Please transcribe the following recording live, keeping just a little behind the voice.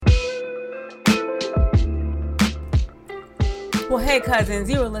Well, hey cousins,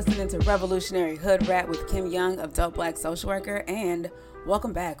 you are listening to Revolutionary Hoodrat with Kim Young of Dope Black Social Worker, and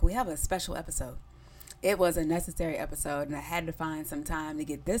welcome back. We have a special episode. It was a necessary episode, and I had to find some time to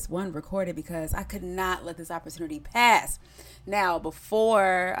get this one recorded because I could not let this opportunity pass. Now,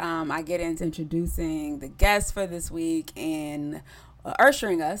 before I get into introducing the guests for this week and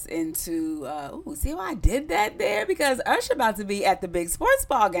ushering us into, see how I did that there? Because Usher about to be at the big sports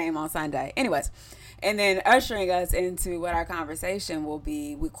ball game on Sunday. Anyways. And then ushering us into what our conversation will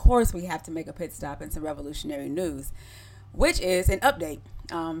be, of course, we have to make a pit stop into revolutionary news, which is an update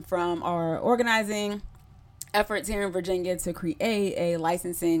from our organizing efforts here in Virginia to create a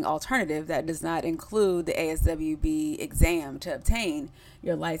licensing alternative that does not include the ASWB exam to obtain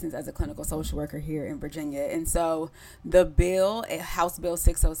your license as a clinical social worker here in Virginia. And so the bill, House Bill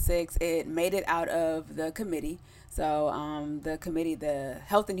 606, it made it out of the committee. So the committee, the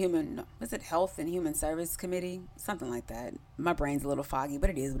Health and Human Service Committee? Something like that. My brain's a little foggy, but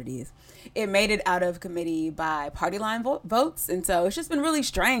it is what it is. It made it out of committee by party line votes. And so it's just been really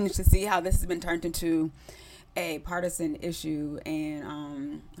strange to see how this has been turned into a partisan issue,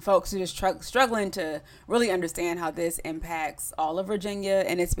 and folks are just struggling to really understand how this impacts all of Virginia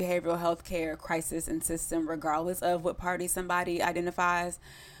and its behavioral health care crisis and system, regardless of what party somebody identifies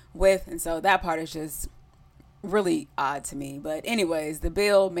with. And so that part is just really odd to me. But anyways, the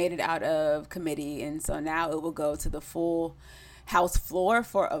bill made it out of committee, and so now it will go to the full House floor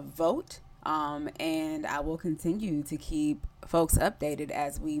for a vote. And I will continue to keep folks updated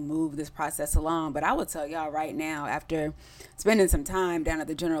as we move this process along. But I will tell y'all right now, after spending some time down at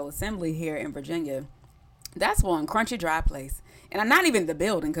the General Assembly here in Virginia, that's one crunchy, dry place. And I'm not even the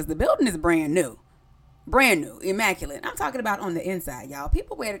building, because the building is brand new, immaculate. I'm talking about on the inside, y'all.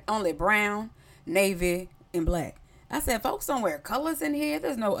 People wear only brown, navy, and black. I said, folks don't wear colors in here.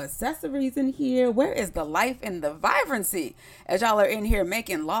 There's no accessories in here. Where is the life and the vibrancy as y'all are in here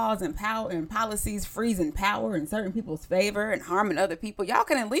making laws and power and policies, freezing power in certain people's favor and harming other people? Y'all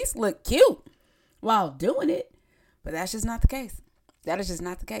can at least look cute while doing it, but that's just not the case. That is just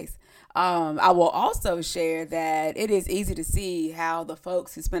not the case. I will also share that it is easy to see how the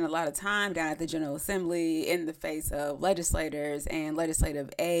folks who spend a lot of time down at the General Assembly in the face of legislators and legislative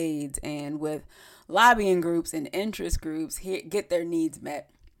aides and with lobbying groups and interest groups get their needs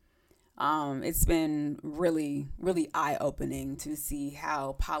met. It's been really, really eye-opening to see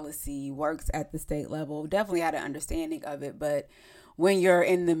how policy works at the state level. Definitely had an understanding of it, but when you're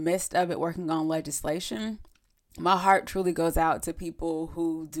in the midst of it working on legislation, my heart truly goes out to people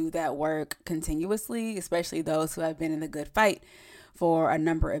who do that work continuously, especially those who have been in the good fight for a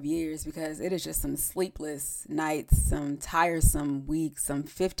number of years, because it is just some sleepless nights, some tiresome weeks, some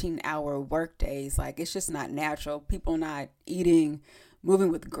 15-hour work days. Like, it's just not natural. People not eating,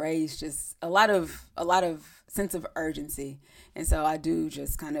 moving with grace, just a lot of sense of urgency. And so I do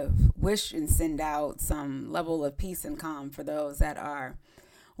just kind of wish and send out some level of peace and calm for those that are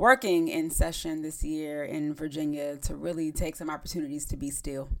working in session this year in Virginia to really take some opportunities to be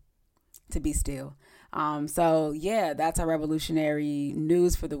still. So yeah, that's our revolutionary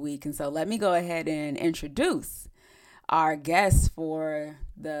news for the week. And so let me go ahead and introduce our guests for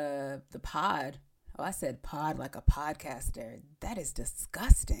the pod. Oh, I said pod like a podcaster. That is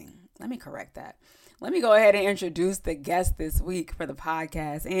disgusting. Let me correct that. Let me go ahead and introduce the guest this week for the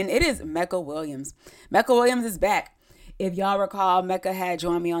podcast. And it is Mecca Williams. Mecca Williams is back. If y'all recall, Mecca had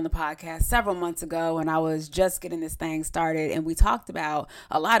joined me on the podcast several months ago, and I was just getting this thing started, and we talked about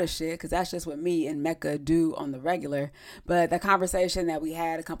a lot of shit, because that's just what me and Mecca do on the regular. But the conversation that we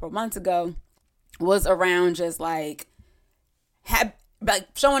had a couple of months ago was around just like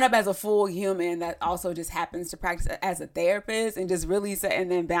showing up as a full human that also just happens to practice as a therapist, and just really setting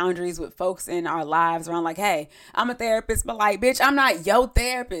them boundaries with folks in our lives around like, hey, I'm a therapist, but like, bitch, I'm not your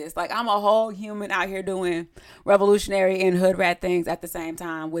therapist. Like, I'm a whole human out here doing revolutionary and hood rat things at the same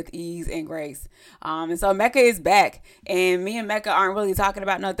time with ease and grace. And so Mecca is back, and me and Mecca aren't really talking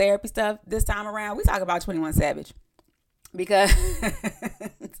about no therapy stuff this time around. We talk about 21 Savage because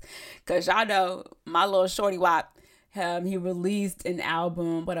y'all know my little shorty wop. He released an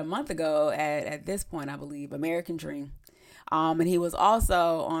album, a month ago at this point, I believe, American Dream. And he was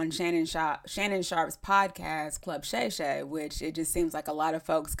also on Shannon Sharp's podcast, Club Shay Shay, which it just seems like a lot of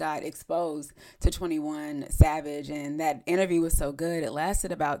folks got exposed to 21 Savage. And that interview was so good. It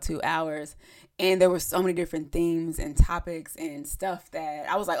lasted about 2 hours. And there were so many different themes and topics and stuff that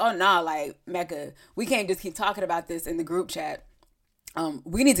I was like, oh, no, like, Mecca, we can't just keep talking about this in the group chat.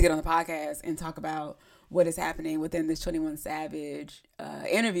 We need to get on the podcast and talk about what is happening within this 21 Savage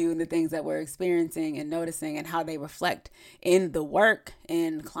interview and the things that we're experiencing and noticing and how they reflect in the work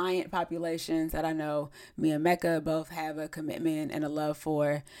and client populations that I know me and Mecca both have a commitment and a love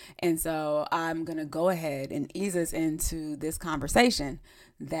for. And so I'm going to go ahead and ease us into this conversation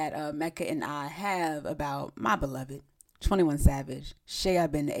that Mecca and I have about my beloved 21 Savage, Shea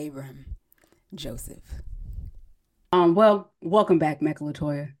bin Abraham Joseph. Well, welcome back, Mecca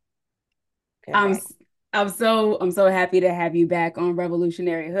Latoya. I'm so happy to have you back on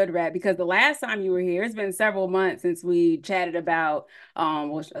Revolutionary Hoodrat, because the last time you were here, it's been several months since we chatted about a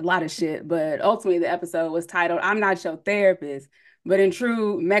lot of shit, but ultimately the episode was titled "I'm Not Your Therapist." But in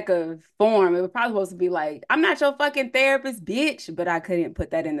true Mecca form, it was probably supposed to be like, "I'm not your fucking therapist, bitch," but I couldn't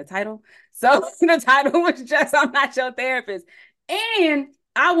put that in the title. So the title was just "I'm Not Your Therapist." And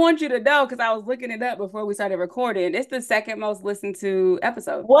I want you to know, because I was looking it up before we started recording, it's the second most listened to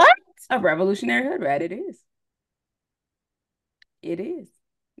episode. What? Of Revolutionary Hoodrat. It is. It is.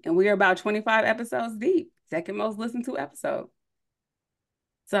 And we are about 25 episodes deep. Second most listened to episode.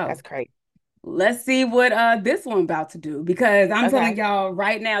 So That's crazy. let's see what this one about to do, because I'm telling y'all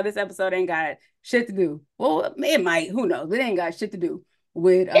right now, this episode ain't got shit to do. Well, it might, who knows? It ain't got shit to do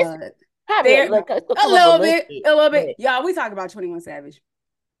with It's probably a little bit. but Y'all, we talk about 21 Savage.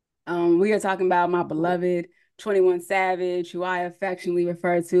 We are talking about my beloved 21 Savage, who I affectionately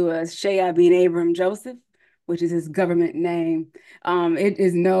refer to as Shea bin Abraham Joseph, which is his government name. It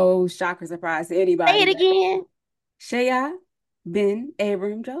is no shock or surprise to anybody. Say it again. Shea bin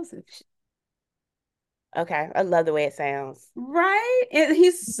Abraham Joseph. Okay, I love the way it sounds. Right? And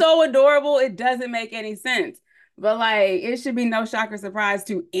he's so adorable, it doesn't make any sense. But like, it should be no shock or surprise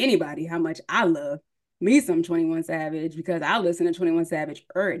to anybody how much I love me some 21 Savage, because I listen to 21 Savage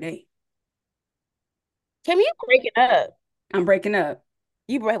every day. Kim, you breaking up? I'm breaking up.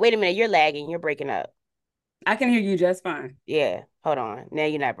 Wait a minute, you're lagging. You're breaking up. I can hear you just fine. Yeah, hold on. Now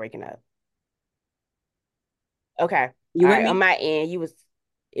you're not breaking up. Okay. You All with right, on me? my end,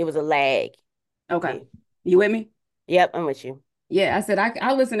 it was a lag. Okay. You with me? Yep, I'm with you. Yeah, I said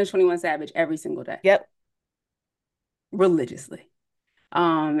I listen to 21 Savage every single day. Yep. Religiously.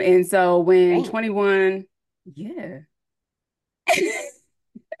 And so when Damn. 21, yeah.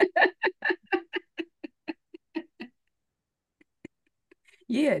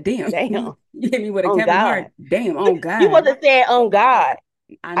 Yeah, damn. Damn. You hit me with a On Kevin God. Hart. Damn, on You God. wasn't saying on God.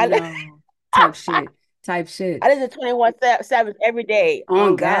 I I know. Type shit. Type shit. I listen to 21 Savage every day. On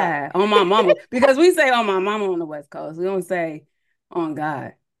On God. God. On my mama. Because we say on my mama on the West Coast. We don't say on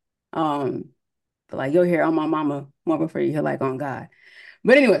God. But like you'll hear on my mama more before you hear like on God.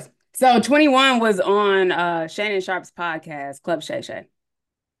 But anyways, so 21 was on Shannon Sharp's podcast, Club Shay Shay.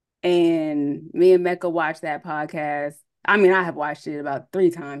 And me and Mecca watched that podcast. I mean, I have watched it about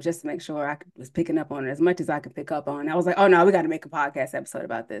 3 times just to make sure I was picking up on it as much as I could pick up on. I was like, oh no, we got to make a podcast episode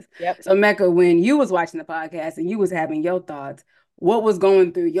about this. Yep. So Mecca, when you was watching the podcast and you was having your thoughts, what was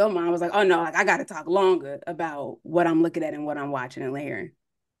going through your mind? I was like, oh no, like I got to talk longer about what I'm looking at and what I'm watching and hearing.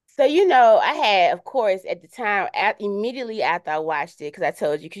 So, I had, of course, at the time, immediately after I watched it, because I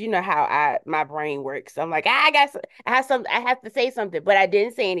told you, because you know how my brain works. So I'm like, I have to say something, but I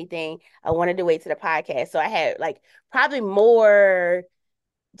didn't say anything. I wanted to wait to the podcast. So I had like probably more,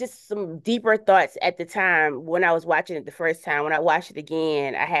 just some deeper thoughts at the time when I was watching it the first time. When I watched it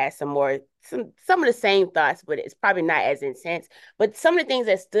again, I had some of the same thoughts, but it's probably not as intense. But some of the things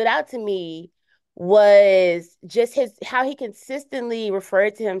that stood out to me was just how he consistently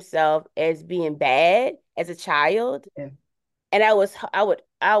referred to himself as being bad as a child. Yeah. And I would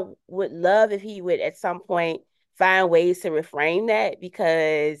love if he would at some point find ways to reframe that,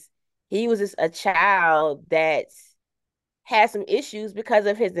 because he was just a child that had some issues because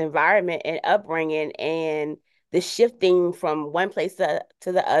of his environment and upbringing and the shifting from one place to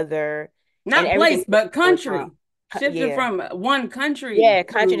the other and Not everything place, but going on. country. Shifted Yeah. from one country Yeah,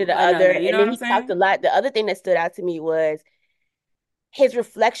 country to to the other. another. You And know then what I'm he talked saying? a lot. The other thing that stood out to me was his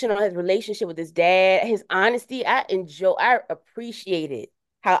reflection on his relationship with his dad, his honesty. I appreciated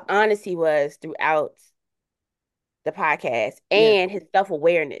how honest he was throughout the podcast Yeah. and his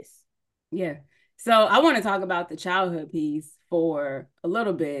self-awareness. Yeah. So I want to talk about the childhood piece for a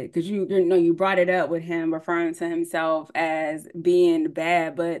little bit, because you brought it up with him referring to himself as being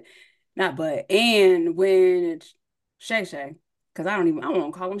bad, but not but and when Shay Shay because I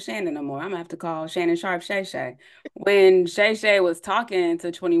won't call him Shannon no more. I'm gonna have to call Shannon Sharp Shay Shay. When Shay Shay was talking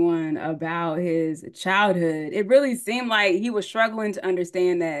to 21 about his childhood, it really seemed like he was struggling to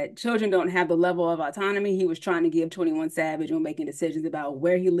understand that children don't have the level of autonomy he was trying to give 21 Savage when making decisions about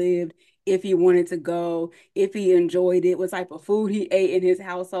where he lived, if he wanted to go, if he enjoyed it, what type of food he ate in his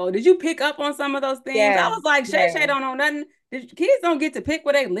household. Did you pick up on some of those things? I Yeah, was like, Shay Shay yeah. don't know nothing. Kids don't get to pick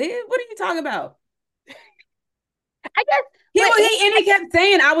where they live. What are you talking about? I guess, He but and he kept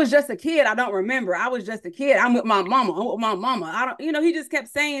saying, "I was just a kid. I don't remember. I was just a kid. I'm with my mama. I'm with my mama. I don't." He just kept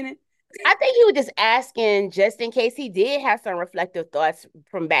saying it. I think he was just asking just in case he did have some reflective thoughts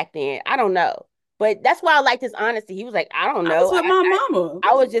from back then. I don't know. But that's why I liked his honesty. He was like, I don't I was know. with my mama.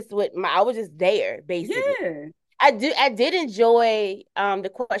 I was just I was just there, basically. Yeah. I did enjoy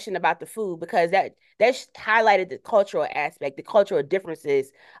the question about the food because that highlighted the cultural aspect, the cultural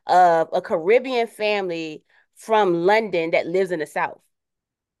differences of a Caribbean family from London that lives in the South.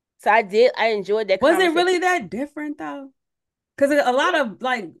 So I enjoyed that Was it conversation. really that different though? Because a lot of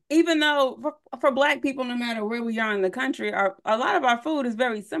like, even though for Black people, no matter where we are in the country, a lot of our food is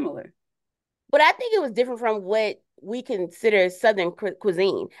very similar. But I think it was different from what we consider Southern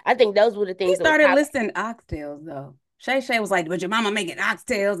cuisine. I think those were the He things that was started highlighted. listing oxtails though. Shay Shay was like, "But your mama making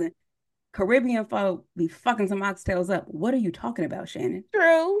oxtails and Caribbean folk be fucking some oxtails up." What are you talking about, Shannon?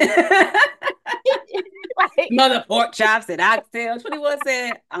 True. Like, Mother pork chops and oxtails. 21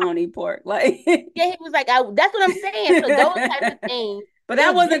 said, "I don't eat pork." Like, yeah, he was like, that's what I'm saying. So those types of things, but it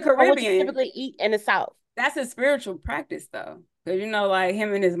that was wasn't different from what you Caribbean. typically eat in the South. That's a spiritual practice though. Because like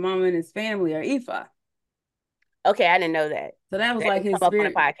him and his mom and his family are Ifa. Okay, I didn't know that. So that was That like didn't his come up on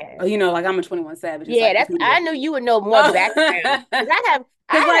the spirit. podcast. Oh, like I'm a 21 Savage Yeah, that's encyclopedia. I knew you would know more background Oh. because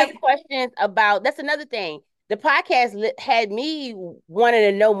Because I have questions about that's another thing. The podcast had me wanting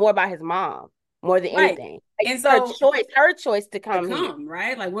to know more about his mom more than right. anything. Like And so her choice to to come here. come,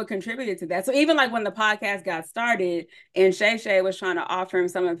 right? Like what contributed to that. So even like when the podcast got started and Shay Shay was trying to offer him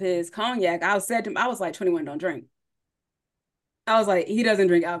some of his cognac, I was like, 21 don't drink. I was like, he doesn't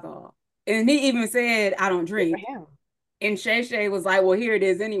drink alcohol. And he even said, I don't Good for drink. him. And Shay Shay was like, well, here it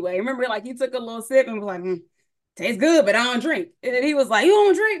is anyway. Remember, like he took a little sip and was like, tastes good, but I don't drink. And he was like, you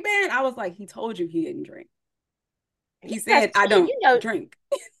don't drink, man? I was like, he told you he didn't drink. He Because said, I don't drink.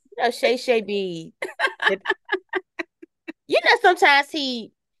 Shay Shay be sometimes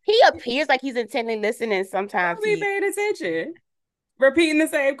he appears like he's intently listening. Sometimes I'll be paying attention, repeating the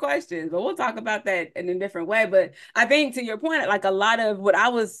same questions, but we'll talk about that in a different way. But I think to your point, like a lot of what I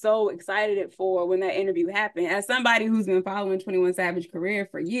was so excited for when that interview happened, as somebody who's been following 21 Savage career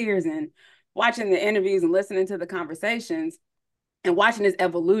for years and watching the interviews and listening to the conversations and watching his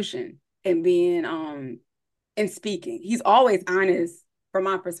evolution and being and speaking. He's always honest from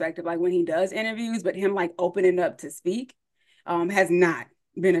my perspective, like when he does interviews, but him like opening up to speak has not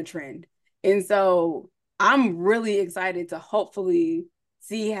been a trend. And so I'm really excited to hopefully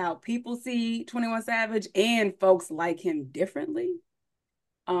see how people see 21 Savage and folks like him differently.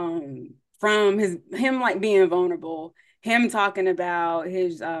 From him like being vulnerable, him talking about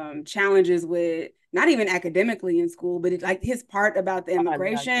his challenges with not even academically in school, but like his part about the oh, I love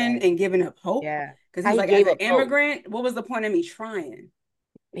immigration that. and giving up hope. Yeah. Because How he's he like, as gave an up hope. immigrant, what was the point of me trying?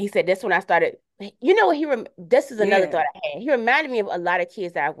 He said that's when I started. You know what this is another Yeah, thought I had. He reminded me of a lot of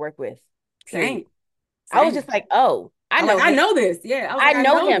kids that I've worked with. same, Period. I was same. just like, oh, I I like, know I him. know this. Yeah, I was I like, I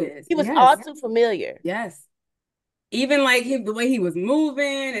know know him. this. He was all Yes, too familiar. yes. Even like the way he was moving,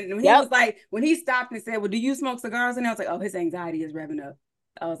 and when he was Yep. like, when he stopped and said, "Well, do you smoke cigars?" And I was like, "Oh, his anxiety is revving up."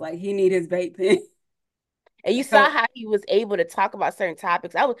 I was like, "He need his vape pen." And you saw So how he was able to talk about certain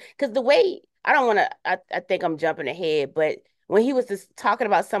topics. I was because the way I don't want to. I think I'm jumping ahead, but when he was just talking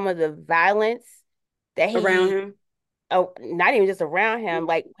about some of the violence that around he, him, oh, not even just around him,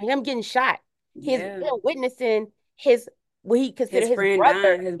 like him getting shot, his yeah, witnessing his what he considered his his friend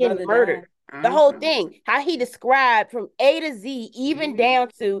brother died. His getting brother murdered. died. The whole Uh-huh. thing, how he described from A to Z, even Mm-hmm. down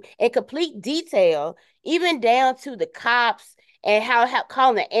to in complete detail, even down to the cops and how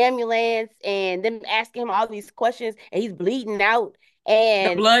calling the ambulance and them asking him all these questions and he's bleeding out The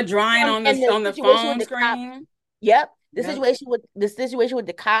and blood drying him on and the the situation with phone the cops. screen. Yep, Yep. the situation with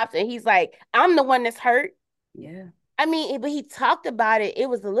the cops and he's like, I'm the one that's hurt. Yeah. I mean, but he talked about it. It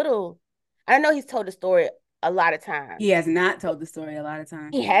was a little. I know he's told the story a lot of times. He has not told the story a lot of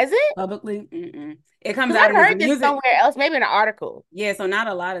times He hasn't, publicly. Mm-mm. It comes because out I've in his heard this music. somewhere else, maybe in an article. Yeah, so not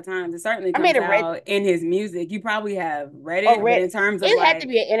a lot of times. It certainly I may comes have read out in his music. You probably have read or it, but read. in terms of It had to like,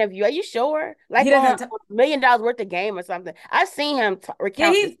 be an interview. Are you sure? he Like doesn't. on $1 million worth of game or something. I've seen him Yeah,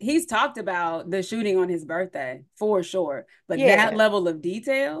 recount this. he's talked about the shooting on his birthday for sure, but that Yeah. level of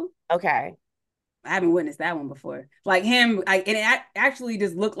detail, Okay. I haven't witnessed that one before. Like him, and it actually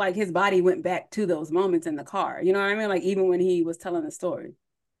just looked like his body went back to those moments in the car. You know what I mean? Like even when he was telling the story,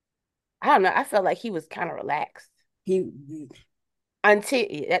 I don't know. I felt like he was kind of relaxed he. until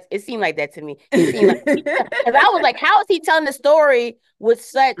it seemed like that to me. He seemed like because I was like, how is he telling the story with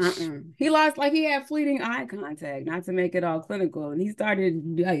such? He lost like he had fleeting eye contact, not to make it all clinical, and he started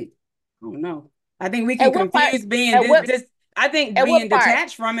like, I don't know. I think we can At what part? confuse being At what? this. I think At what being part?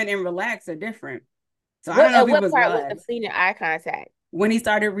 detached from it and relaxed are different. So I don't What? know At if he what was part was the relaxed fleeting eye contact? when he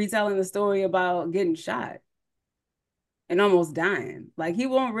started retelling the story about getting shot and almost dying. Like he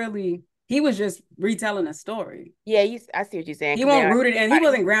won't really. He was just retelling a story. Yeah, I see what you're saying. He Because won't then rooted, and he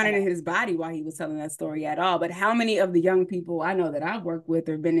wasn't grounded in his body while he was telling that story at all. But how many of the young people I know that I've worked with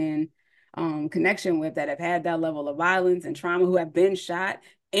or been in connection with that have had that level of violence and trauma, who have been shot,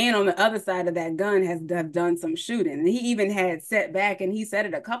 and on the other side of that gun have done some shooting. And he even had setback, and he said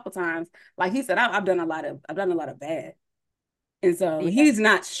it a couple times. Like he said, I've done a lot of bad. And so yeah, he's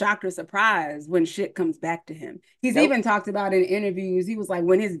not shocked or surprised when shit comes back to him. He's nope. even talked about in interviews. He was like,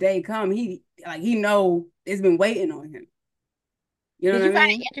 when his day come, he know it's been waiting on him. You know Did what I you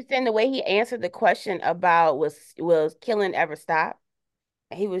find it mean? interesting the way he answered the question about was killing ever stop?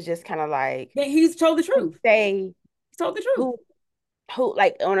 He was just kind of like, Yeah, he's told the who truth. say He's told the truth. who who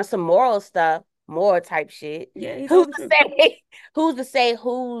like on some moral stuff, moral type shit. Yeah, he Who's told the to truth. say who's to say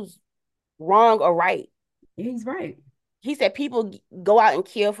who's wrong or right? Yeah, he's right. He said people go out and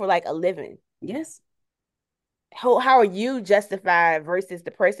kill for like a living. Yes. How are you justified versus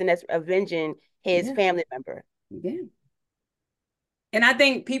the person that's avenging his Yeah. family member? Yeah. And I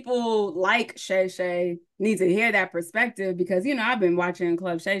think people like Shay Shay need to hear that perspective because, I've been watching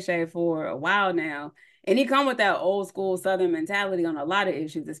Club Shay Shay for a while now. And he come with that old school Southern mentality on a lot of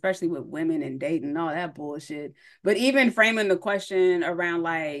issues, especially with women and dating and all that bullshit. But even framing the question around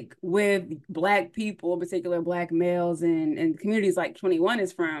like with Black people, in particular Black males and communities like 21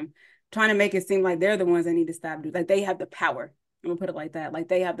 is from, trying to make it seem like they're the ones that need to stop. Like they have the power. I'm gonna put it like that. Like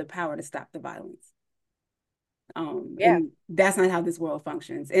they have the power to stop the violence. Yeah. And that's not how this world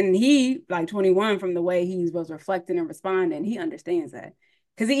functions. And he, like 21, from the way he was reflecting and responding, he understands that.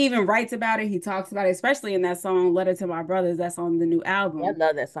 Because he even writes about it, he talks about it, especially in that song, Letter to My Brothers, that's on the new Yeah, I album,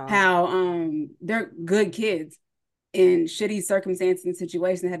 love that song. how they're good kids in shitty circumstances and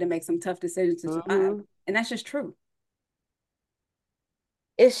situations had to make some tough decisions to survive. Hmm. And that's just true.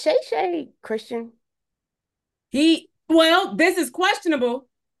 Is Shay Shay Christian? Well, this is questionable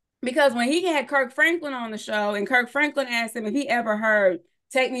because when he had Kirk Franklin on the show and Kirk Franklin asked him if he ever heard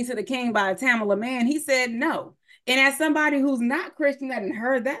Take Me to the King by Tamala Mann, he said no. And as somebody who's not Christian that had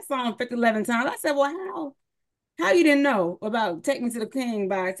heard that song 50, 11 times, I said, well, how you didn't know about Take Me to the King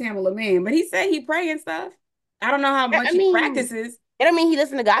by Tamala Mann? But he said he pray and stuff. I don't know how I much he mean, practices. I don't mean he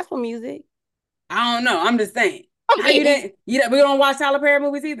listened to gospel music. I don't know. I'm just saying. I How you mean, didn't? We don't watch Tyler Perry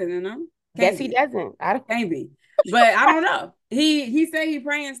movies either, guess Can't he be. doesn't. I don't. Can't be. But I don't know. He said he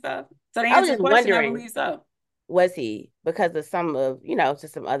praying stuff. So to I was answer your just question, I wondering, believe so. was he because of some of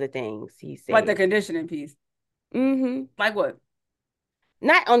just some other things he Like the said. conditioning piece. Mm-hmm. Like what?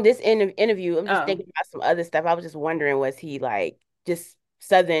 Not on this interview. I'm just Oh, thinking about some other stuff. I was just wondering, was he like just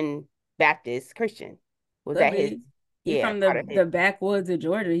Southern Baptist Christian? Was could that his? be. He Yeah, from part of his. the backwoods of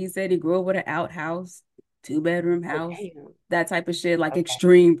Georgia. He said he grew up with an outhouse, 2-bedroom Oh house, damn. that type of shit, like Okay.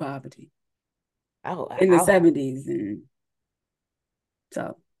 extreme poverty Oh, in the I'll have. 70s. And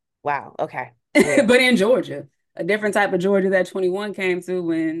so, Wow. Okay. Yeah. but in Georgia, a different type of Georgia that 21 came to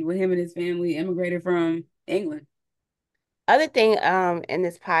when him and his family immigrated from England. Other thing, in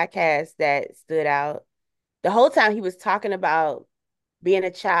this podcast that stood out, the whole time he was talking about being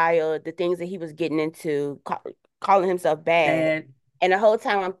a child, the things that he was getting into, calling himself bad. Bad. And the whole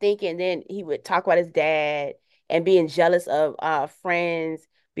time I'm thinking, then he would talk about his dad and being jealous of friends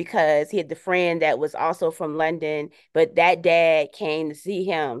because he had the friend that was also from London, but that dad came to see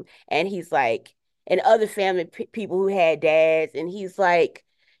him, and he's like, and other family people who had dads, and he's like,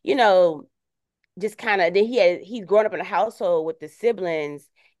 you know, just kind of then he's grown up in a household with the siblings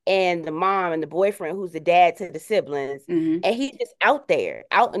and the mom and the boyfriend who's the dad to the siblings, Mm-hmm. and he's just out there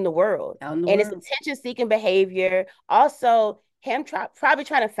out in the world, Out in the and it's world. attention seeking behavior. Also him probably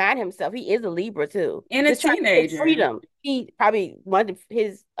trying to find himself. He is a Libra too, And a just trying to get teenager. freedom. He probably wanted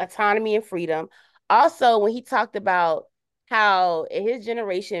his autonomy and freedom. Also, when he talked about how in his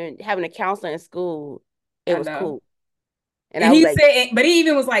generation having a counselor in school, it I was know. cool, and And I was he like, said, but he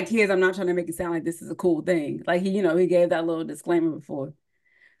even was like, kids, I'm not trying to make it sound like this is a cool thing. Like he gave that little disclaimer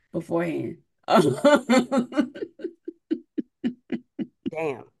beforehand.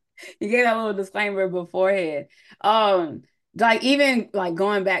 damn. He gave that little disclaimer beforehand. Um, Like even like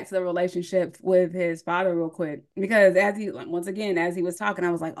going back to the relationship with his father real quick, because as he like, once again, as he was talking,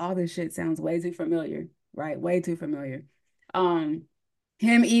 I was like, all this shit sounds way too familiar, right? Way too familiar. Um,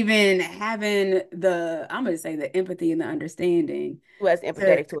 him even having the, I'm gonna say the empathy and the understanding He was to,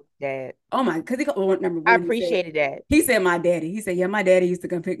 empathetic to his dad. oh my, because well, number I one, appreciated that. he said my daddy. He said, yeah, my daddy used to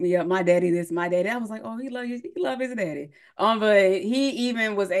come pick me up. My daddy, this, my daddy. I was like, oh, he love his daddy. But he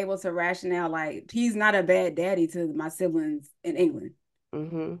even was able to rationale like he's not a bad daddy to my siblings in England.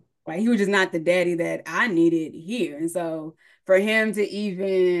 Mm-hmm. Like he was just not the daddy that I needed here. And so for him to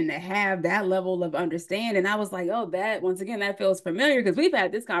even have that level of understanding, I was like, oh, that once again, that feels familiar because we've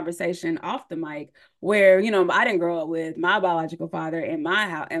had this conversation off the mic where, I didn't grow up with my biological father in my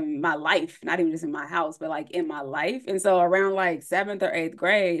house in my life, not even just in my house, but like in my life. And so around like seventh or eighth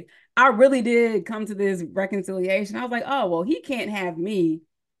grade, I really did come to this reconciliation. I was like, oh, well, he can't have me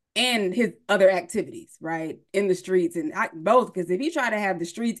and his other activities, right? In the streets and both, because if he try to have the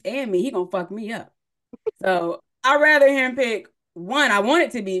streets and me, he gonna fuck me up. So I'd rather him pick one. I want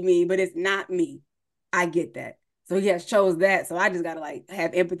it to be me, but it's not me. I get that. So he has chose that. So I just gotta like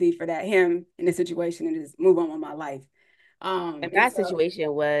have empathy for that him in the situation and just move on with my life. And And my so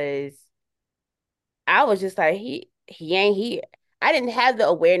situation was I was just like, he ain't here. I didn't have the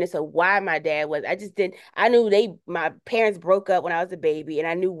awareness of why my dad was. I just didn't. I knew my parents broke up when I was a baby, and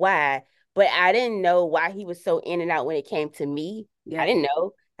I knew why, but I didn't know why he was so in and out when it came to me. I yeah, didn't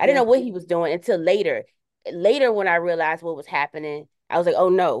know. I didn't yeah, know what he was doing until later. Later, when I realized what was happening, I was like, oh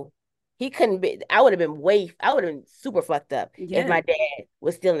no, he couldn't be. I would have been super fucked up if yeah. my dad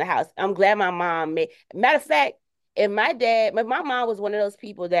was still in the house. I'm glad my mom made. Matter of fact, if my mom was one of those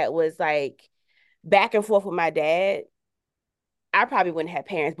people that was like back and forth with my dad, I probably wouldn't have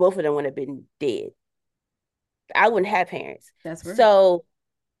parents. Both of them would have been dead. I wouldn't have parents. That's real. So,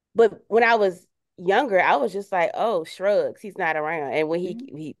 but when I was younger, I was just like, oh, shrugs, he's not around. And when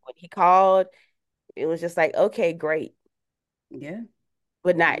Mhm. when he called, it was just like, okay, great, Yeah,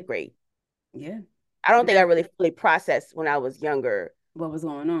 but yeah, not great. yeah. I don't And think I that's really fully processed when I was younger what was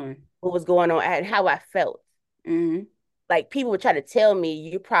going on. what was going on and how I felt. Hmm. Like people would try to tell me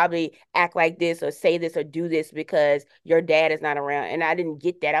you probably act like this or say this or do this because your dad is not around. And I didn't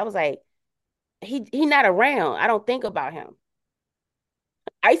get that. I was like, he not around. I don't think about him.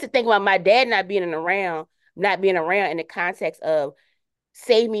 I used to think about my dad not being around in the context of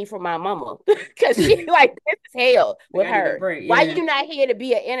save me from my mama because she like this is hell Like with I need a her. break. Why Yeah. you not here to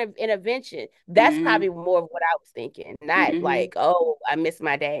be an intervention? That's Hmm. probably more of what I was thinking, not Hmm. like, oh, I miss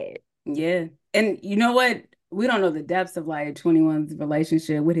my dad. Yeah. And you know what? We don't know the depths of like 21's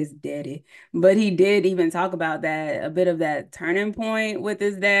relationship with his daddy, but he did even talk about that, a bit of that turning point with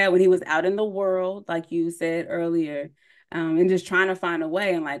his dad when he was out in the world, like you said earlier, and just trying to find a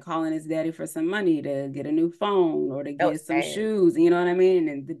way and like calling his daddy for some money to get a new phone or to That was get some sad. shoes, you know what I mean?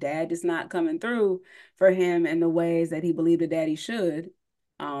 And the dad just not coming through for him in the ways that he believed the daddy should.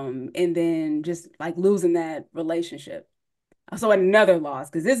 And then just like losing that relationship. So another loss,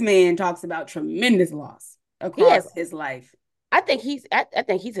 because this man talks about tremendous loss He has. across his life. I think he's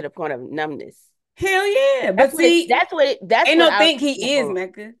to the point of numbness. Hell yeah. But see, That's ain't what no I was think he is, for.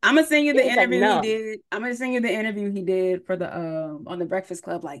 Mecca. I'm gonna send you the He's like interview he numb did. I'm gonna send you the interview he did for the on the Breakfast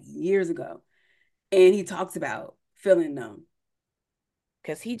Club like years ago. And he talks about feeling numb.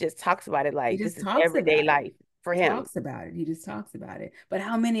 because he just talks about it He like this just is talks everyday about it. life for He him. talks about it. He just talks about it. But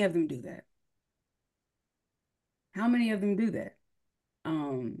how many of them do that? How many of them do that?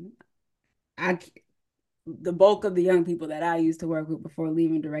 Um, I the bulk of the young people that I used to work with before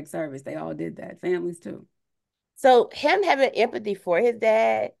leaving direct service, they all did that. Families too. So him having empathy for his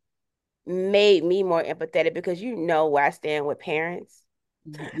dad made me more empathetic because you know where I stand with parents.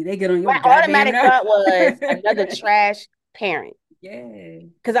 They get on your My goddamn automatic nerve. thought was another trash parent. Yeah.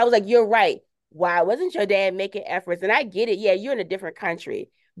 Because I was like, you're right. Why wasn't your dad making efforts? And I get it. Yeah, you're in a different country,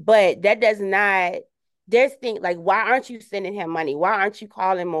 but that does not. There's things like, why aren't you sending him money? Why aren't you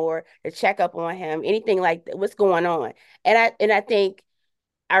calling more to check up on him? Anything like that? What's going on? And I think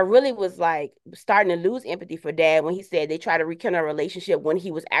I really was like starting to lose empathy for dad when he said they tried to rekindle a relationship when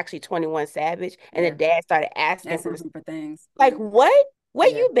he was actually 21 Savage, and the Yeah. dad started asking Asking for him for things. like, what? Where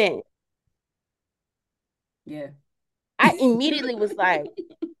Yeah. you been? Yeah. I immediately was like,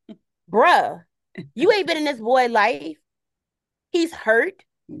 bruh, you ain't been in this boy life. He's hurt.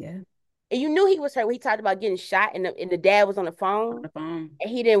 Yeah. And you knew he was hurt when he talked about getting shot and the dad was on the On phone the phone. and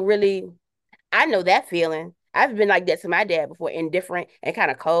he didn't really I know that feeling. I've been like that to my dad before, indifferent and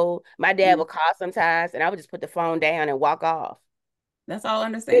kind of cold. My dad Mm. would call sometimes and I would just put the phone down and walk off. That's all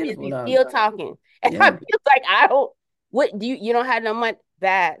He'd just understandable be though. still talking. And I Yeah. feel like I don't what do you don't have no money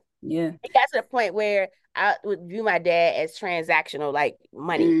that Yeah. It got to the point where I would view my dad as transactional, like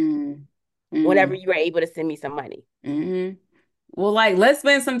money. Mm. Whenever Mm. you were able to send me some money. Mm-hmm. Well, like, let's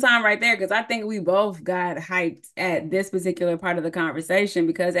spend some time right there because I think we both got hyped at this particular part of the conversation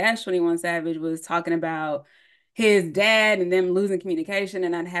because Ash 21 Savage was talking about his dad and them losing communication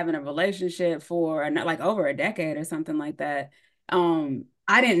and not having a relationship for not like over a decade or something like that.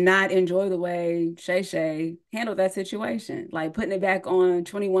 I did not enjoy the way Shay Shay handled that situation, like putting it back on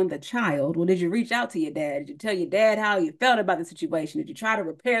 21 the child. Well, did you reach out to your dad? Did you tell your dad how you felt about the situation? Did you try to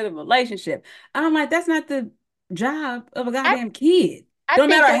repair the relationship? I'm like, that's not the job of a I goddamn kid. I Don't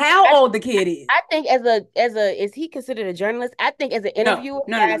think matter that how old the kid is. I think as a is he considered a journalist? I think as an No, interviewer,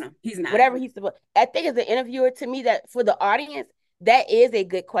 no, no, no, that's no. He's not. whatever he's supposed. I think as an interviewer, to me, that for the audience, that is a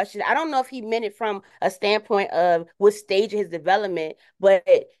good question. I don't know if he meant it from a standpoint of what stage of his development, but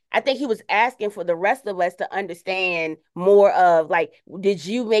I think he was asking for the rest of us to understand more of like, did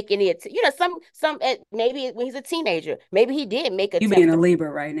you make any, maybe when he's a teenager, maybe he did make You attempts being a to. Libra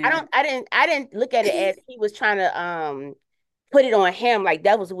right now. I didn't look at it as he was trying to put it on him like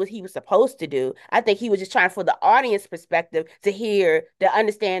that was what he was supposed to do. I think he was just trying for the audience perspective to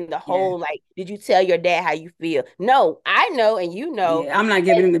understand the Yeah. whole like, did you tell your dad how you feel? No, I know and you know Yeah. I'm not that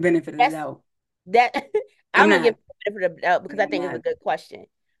giving him the benefit of the that's doubt. that I'm I'm gonna give not. him the benefit of the doubt because Yeah, I I'm think it's a not good question.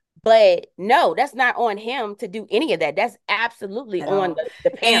 But no, that's not on him to do any of that. That's absolutely at on all.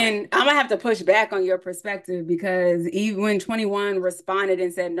 the parent. And I'm gonna have to push back on your perspective because even when 21 responded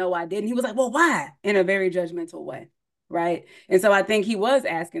and said, no, I didn't, he was like, well, why? In a very judgmental way. Right. And so I think he was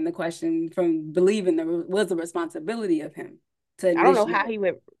asking the question from believing there was a responsibility of him to I don't know how initiate he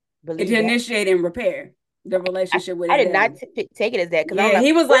would to believe that. initiate and repair the I, relationship with I his did not daddy. take it as that because I'm Yeah, like,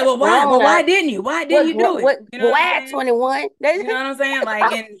 he was like, what "Well, why? But grown why up, didn't you? Why didn't what you do it?" You know what I'm why saying? 21? You know what I'm saying?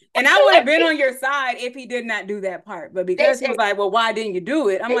 Like, and I would have been on your side if he did not do that part. But They because he said was like, "Well, why didn't you do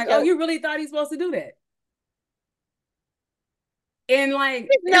it?" I'm they like, "Oh, show you really thought he's supposed to do that?" And like,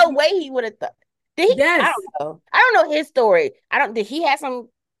 there's no way he would have thought. Did he? I yes, don't know. I don't know his story. I don't. Did he have some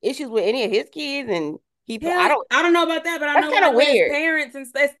issues with any of his kids? And I hell, don't. I don't know about that, but I That's know when kind I of go to his weird. parents and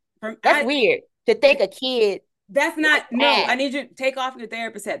stuff from That's weird to think a kid that's like not no. I that. need you to take off your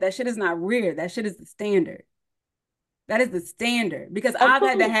therapist hat. That shit is not weird. That shit is the standard. That is the standard because Of who?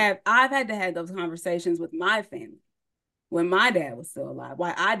 I've had to have those conversations with my family when my dad was still alive,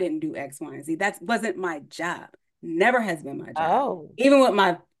 why I didn't do X, Y, and Z. That wasn't my job. Never has been my job. Oh, Even with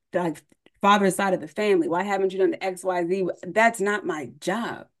my like father's side of the family, why haven't you done the X, Y, Z? That's not my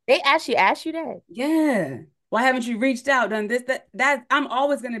job. they actually asked you that. Yeah. Why haven't you reached out, done this, that I'm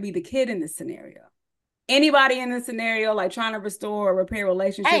always gonna be the kid in this scenario. Anybody in this scenario, like trying to restore or repair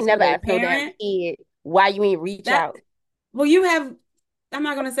I ain't relationships with never a asked no damn parent, kid why you ain't reach that out. well, you have I'm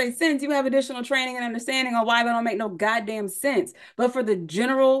not gonna say sense. You have additional training and understanding on why they don't make no goddamn sense. But for the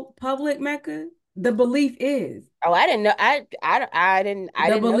general public, Mecca, the belief is Oh, I didn't know. I the didn't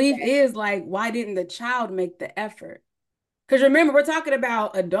know belief that. is like, why didn't the child make the effort? Because remember, we're talking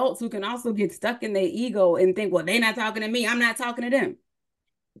about adults who can also get stuck in their ego and think, well, they're not talking to me. I'm not talking to them.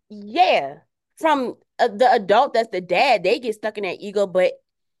 Yeah, from the adult that's the dad, they get stuck in their ego. But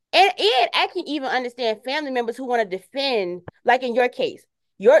and I can even understand family members who want to defend, like in your case,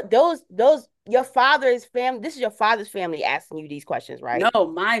 your father's family. This is your father's family asking you these questions, right? No,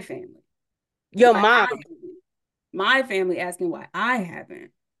 my family. Your Why mom. I haven't. My family asking why I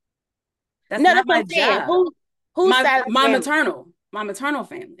haven't. That's No, not that's what my I'm saying. job. Whose side of the family? My maternal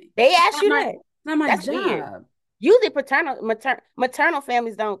family. They That's ask not you my that. not my That's weird. job. Usually maternal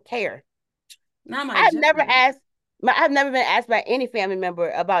families don't care. Not my I've job. never asked. I've never been asked by any family member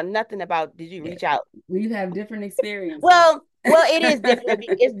about nothing about did you Yeah. reach out. We have different experiences. Well, it is different.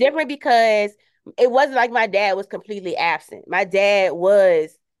 It's different because it wasn't like my dad was completely absent. My dad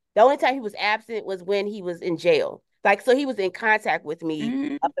was the only time he was absent was when he was in jail. Like so he was in contact with me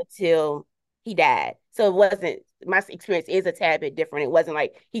Mhm. up until he died. So it wasn't my experience is a tad bit different. It wasn't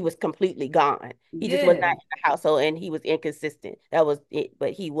like he was completely gone. He just was not Yeah. in the household and he was inconsistent. That was it,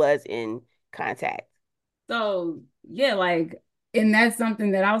 but he was in contact. So yeah, like, and that's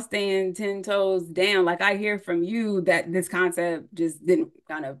something that I'll stand 10 toes down. Like I hear from you that this concept just didn't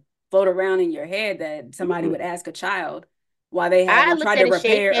kind of float around in your head that somebody would Mm-mm. ask a child why they I haven't looked tried at to a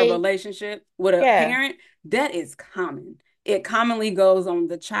Shay repair a Shay. relationship with a Yeah, parent. That is common. It commonly goes on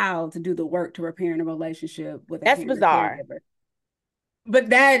the child to do the work to repairing a relationship with a that's parent or bizarre. caregiver. But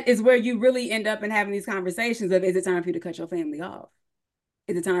that is where you really end up in having these conversations of, is it time for you to cut your family off?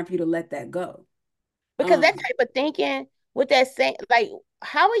 Is it time for you to let that go? Because that Um, type of thinking, with that same, like,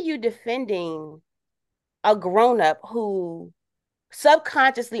 how are you defending a grown up who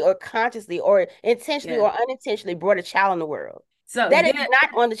subconsciously or consciously or intentionally yeah. or unintentionally brought a child in the world? So That is yeah, not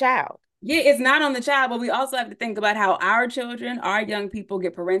on the child. yeah, it's not on the child, but we also have to think about how our children, our young people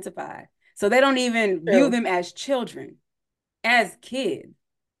get parentified. So they don't even view True. them as children, as kids.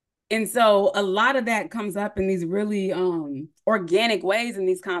 And so a lot of that comes up in these really organic ways in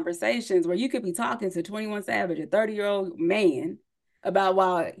these conversations where you could be talking to 21 Savage, a 30-year-old man, about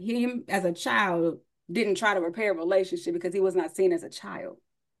why him as a child didn't try to repair a relationship because he was not seen as a child.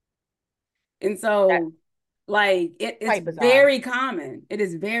 And That's so like it's quite bizarre. very common. It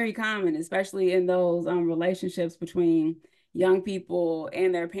is very common, especially in those relationships between young people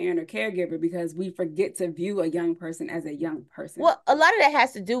and their parent or caregiver, because we forget to view a young person as a young person. Well, a lot of that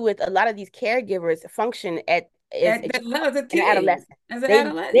has to do with a lot of these caregivers function at as At that level, as a an kid, adolescent. as an They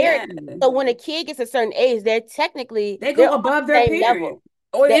adolescent, they're yeah, so when a kid gets a certain age, they're technically they they're go on above the their same parent, level.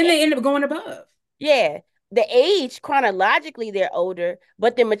 or The then they end up going above. Yeah, the age chronologically they're older,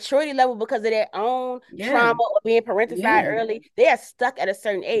 but the maturity level because of their own Yeah, trauma or being parentified yeah, early, they are stuck at a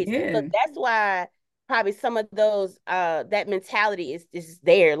certain age. So yeah. that's why probably some of those that mentality is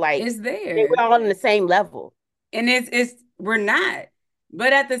there. Like It's we're there, all on the same level. and it's we're not.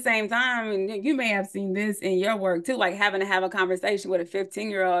 But at the same time, and you may have seen this in your work too, like having to have a conversation with a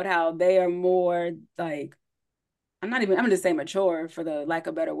 15-year-old, how they are more like, I'm just say mature for the lack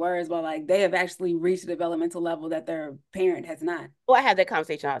of better words, but like they have actually reached a developmental level that their parent has not. Well, I have that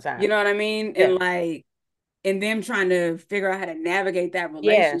conversation all the You time. know what I mean? Yeah. And like, and them trying to figure out how to navigate that Yeah.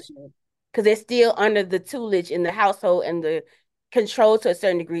 relationship. Because they're still under the tutelage in the household and the control to a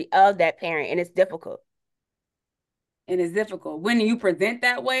certain degree of that parent, and it's difficult. And it's difficult. When you present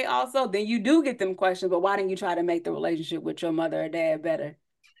that way, also, then you do get them questions, but why didn't you try to make the relationship with your mother or dad better?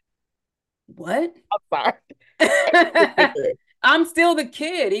 What? I'm sorry. Ridiculous. I'm still the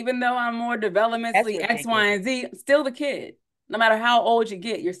kid, even though I'm more That's developmentally X, Y, ridiculous. and Z, I'm still the kid. No matter how old you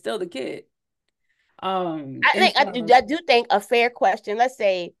get, you're still the kid. I And think so I do think a fair question. Let's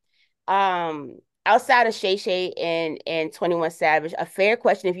say, outside of Shay Shay and 21 Savage, a fair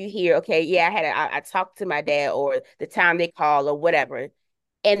question if you hear, okay, yeah, I talked to my dad or the time they call or whatever.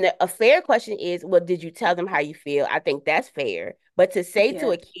 And a fair question is, well, did you tell them how you feel? I think that's fair. But to say to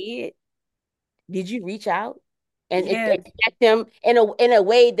yeah, a kid, did you reach out and yeah. expect them in a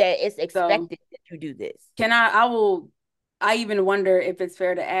way that it's So expected that you do this? can I will I even wonder if it's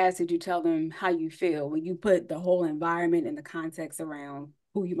fair to ask, did you tell them how you feel when you put the whole environment and the context around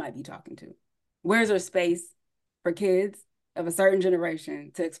who you might be talking to? Where's there space for kids of a certain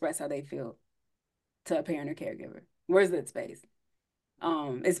generation to express how they feel to a parent or caregiver? Where's that space?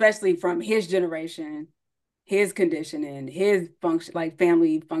 Especially from his generation, his conditioning, his function, like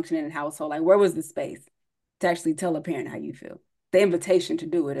family functioning and household. Like, where was the space to actually tell a parent how you feel? The invitation to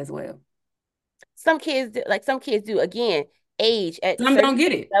do it as well. Some kids do, like some kids do again, age at Some don't certain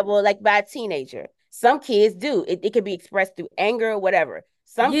get it. level, like by a teenager. Some kids do. It can be expressed through anger or whatever.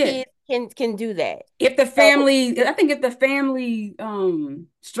 Some Yeah. kids can do that. If the So family, I think if the family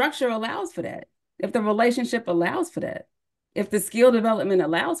structure allows for that, if the relationship allows for that, if the skill development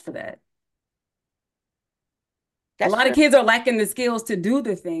allows for that, a that's lot of true. kids are lacking the skills to do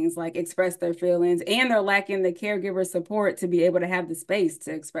the things like express their feelings, and they're lacking the caregiver support to be able to have the space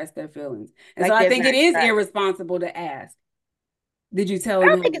to express their feelings. And so Like I there's think not it is trust. irresponsible to ask, did you tell I him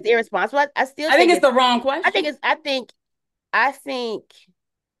don't how think you it's feel? irresponsible. I still I think think it's it's the wrong I think question. it's I think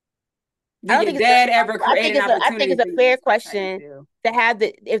I Did don't your think it's dad ever irresponsible. create an I think opportunity it's for a you to fair express how you question feel? to have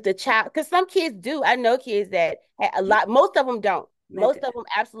the if the child because some kids do. I know kids that a Yeah, lot. Most of them don't. Most Mecca. of them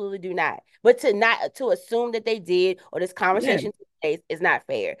absolutely do not. But to not to assume that they did or this Yeah, conversation took place is not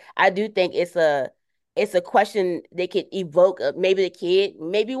fair. I do think it's a question they could evoke. Maybe the kid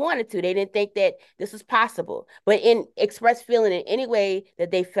maybe wanted to. They didn't think that this was possible, but in express feeling in any way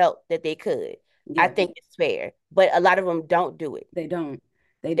that they felt that they could. I yeah. think it's fair. But a lot of them don't do it. They don't.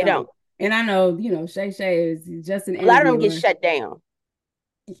 They They don't. don't. And I know, Shay Shay is just an A lot of them get interviewer shut down.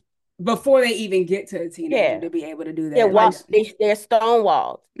 before they even get to a teenager Yeah. to be able to do They're that. Like, walk they're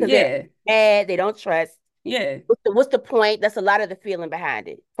stonewalled because they're yeah, mad, they don't trust. yeah. What's the point? That's a lot of the feeling behind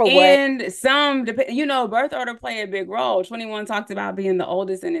it. For what? And birth order play a big role. 21 talked about being the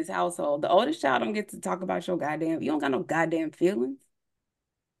oldest in his household. The oldest child don't get to talk about you don't got no goddamn feelings.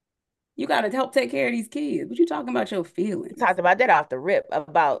 You got to help take care of these kids. What you talking about your We feelings? talked about that off the rip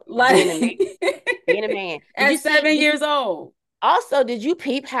about being a man. Like, Being a man. Did you at see 7 years old, did you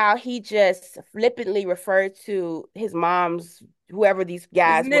peep how he just flippantly referred to his mom's whoever these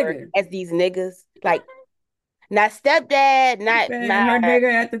this guys were nigga. as these niggas? Like not stepdad, He not said her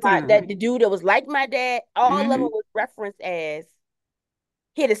nigga at the that time. the dude that was like my dad, all of them Hmm. was referenced as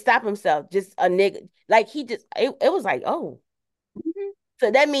he had to stop himself, just a nigga. Like he just it was like, oh. Hmm.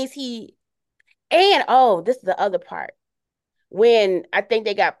 So that means he and oh, this is the other part. when I think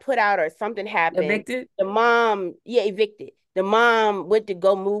they got put out or something happened, Evicted. the mom, yeah, evicted. The mom went to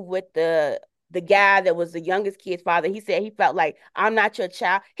go move with the guy that was the youngest kid's father. He said he felt like, I'm not your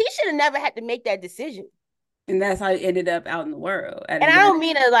child. He should have never had to make that decision. And that's how he ended up out in the world at a And I young don't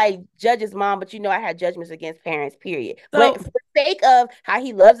mean age. to like judge his mom, but I had judgments against parents, period. But So, for the sake of how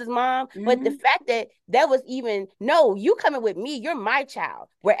he loves his mom, but the mhm, fact that that was even, no, you coming with me, you're my child.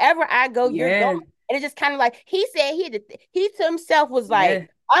 Wherever I go, you're going. yeah, And it's just kind of like he said he to himself was like, yeah,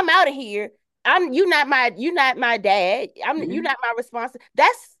 I'm out of here. You not my dad. You mhm, not my responsibility.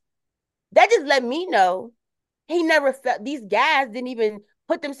 That just let me know he never felt these guys didn't even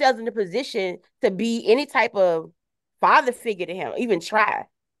put themselves in the position to be any type of father figure to him, even try.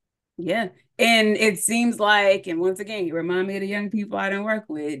 yeah. And it seems like, and once again, you remind me of the young people I didn't work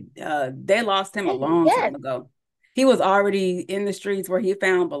with. They lost him a long Yes. time ago. He was already in the streets where he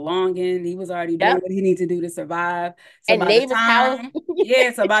found belonging. He was already doing Yep. what he needed to do to survive. So And by the neighbor's house. time,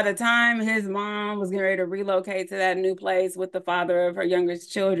 yeah, so by the time his mom was getting ready to relocate to that new place with the father of her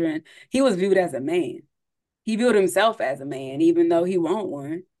youngest children, he was viewed as a man. He viewed himself as a man, even though he won't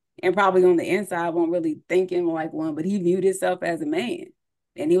one, and probably on the inside won't really think him like one, but he viewed himself as a man.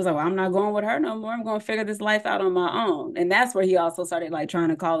 And he was like, well, I'm not going with her no more. I'm going to figure this life out on my own. And that's where he also started like trying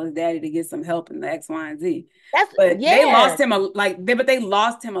to call his daddy to get some help in the X, Y, and Z. That's But they yeah. lost him but they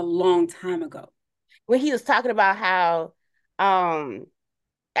lost him a long time ago. When he was talking about how um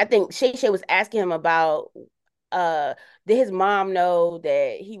I think Shay Shay was asking him about uh did his mom know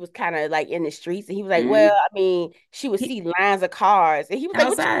that he was kind of like in the streets, and he was like, well, Mm-hmm. I mean, she would He, see lines of cars, and he was like,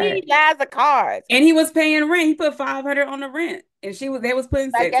 what you mean outside. lines of cars? And he was paying rent. He put 500 on the rent. And they was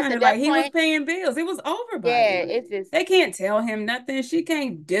putting So I guess at 600. Like that he was point, paying bills. It was over by yeah, then. it's just They can't tell him nothing. She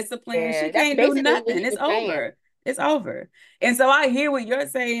can't discipline. She yeah, that's can't do basically what nothing. he It's was saying. over. It's over. And so I hear what you're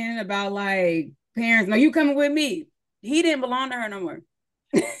saying about like parents. No, you coming with me. He didn't belong to her no more.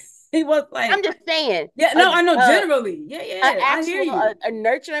 He was I'm like, just saying, yeah, a no, I know a, generally. Yeah, a yeah. I hear actual you. a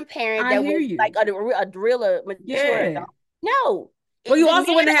nurturing parent I that hear was like you. a driller, mature Yeah. adult. No, Well, you the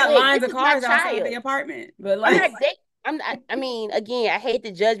also wouldn't have man, had like, lines this of is my cars outside the child. apartment. But I'm like not dating. I mean, again, I hate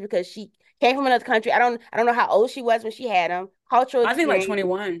to judge because she came from another country. I don't know how old she was when she had him. Cultural I think like experience.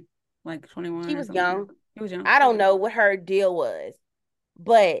 21, like She 21 or was something like that. young. He was young. I don't know what her deal was,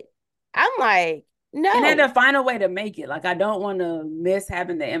 but I'm like, And had to no. find a way to make it. Like I don't want to miss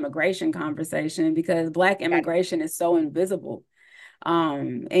having the immigration conversation because Black Got it. immigration is so invisible.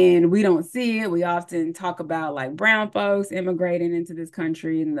 And we don't see it. We often talk about like brown folks immigrating into this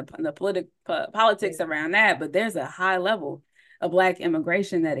country and politics Yeah. around that, but there's a high level of Black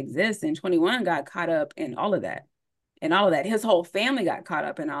immigration that exists, and 21 got caught up in all of that. And all of that. His whole family got caught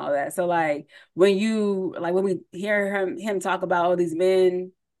up in all of that. So like when we hear him talk about all these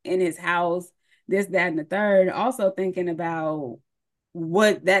men in his house, this, that, and the third, also thinking about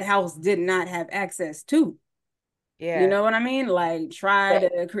what that house did not have access to. You Yeah. know what I mean? Like try But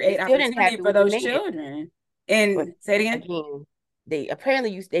to they create still didn't have opportunity it for with the those man. children. But And say it again. again, they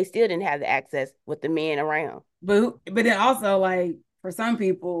apparently they still didn't have the access with the men around. But then also like for some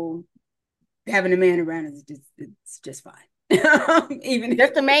people, having a man around is just fine. Even if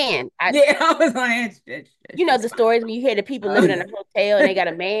Just a man. yeah, I was like, it's You know just the fine. stories when you hear the people living in a hotel and Yeah, they got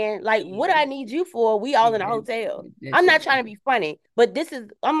a man. Like, what do I need you for? We all in a yeah, hotel. it's I'm not just trying to be funny, but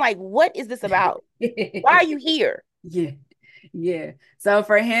I'm like, what is this about? Why are you here? yeah, yeah. So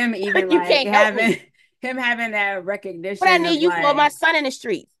for him, even You like can't help me. having that What I recognition of need you for? My like son in the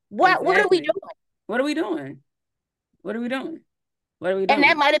streets. What are we exactly, doing? what are we doing? What are we doing? What are we And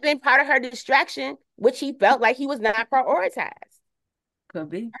that doing? might have been part of her distraction, which he felt like he was not prioritized. Could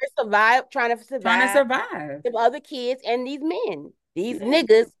be Her trying to trying to survive survive. the other kids and these men, these Yeah,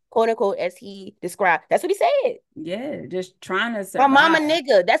 niggas, quote unquote, as he described. That's what he said. yeah, just trying to My mama survive.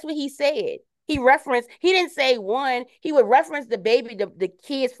 nigga. That's what he said. He didn't say one, he would reference the baby, the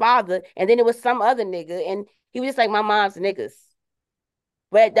kid's father, and then it was some other nigga. And he was just like, my mom's niggas.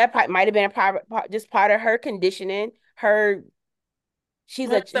 But that might have been just part of her conditioning.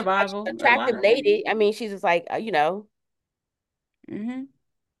 She's Well, a survival, a lot attractive of things. lady. I mean, she's just like, Mm-hmm.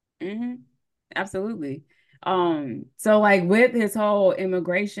 Mm-hmm. Absolutely. So like with his whole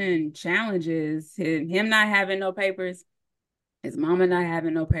immigration challenges, him not having no papers, his mama not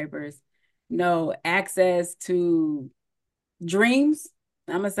having no papers, no access to dreams.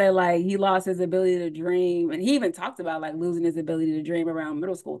 I'm gonna say like he lost his ability to dream, and he even talked about like losing his ability to dream around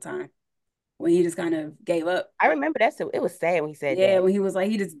middle school time when he just kind of gave up. I remember that. So it was sad when he said Yeah, that. when he was like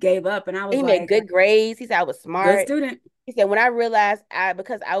he just gave up, and I was He made like, good grades. He said I was good smart. student. He said when I realized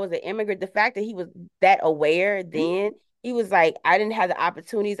because I was an immigrant, the fact that he was that aware Mhm. then, he was like, I didn't have the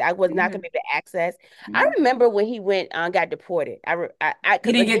opportunities. I was not gonna Mm-hmm. be able to access. I Mm-hmm. remember when he went got deported.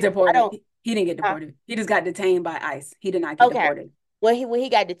 He Because didn't again, get I deported. don't. He didn't get uh, deported. He just got detained by ICE. He did not get okay, deported. when he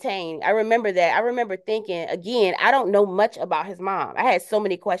got detained, I remember that. I remember thinking again. I don't know much about his mom. I had so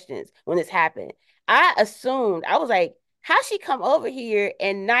many questions when this happened. I assumed I was like, how she come over here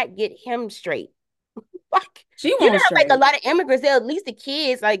and not get him straight? Like, She you know won't how like a straight. lot of immigrants, they'll at least the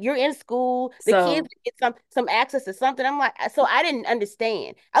kids, like you're in school, the kids So get some access to something. I'm like, so I didn't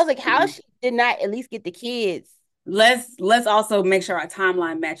understand. I was like, how mm-mm. she did not at least get the kids? Let's also make sure our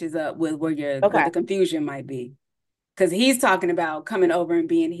timeline matches up with where the Okay, confusion might be. Because he's talking about coming over and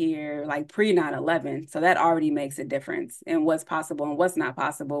being here like pre 9/11. So that already makes a difference in what's possible and what's not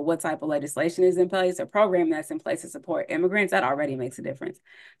possible, what type of legislation is in place, a program that's in place to support immigrants. That already makes a difference.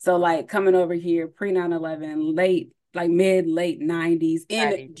 So, like coming over here pre 9/11, like late 90s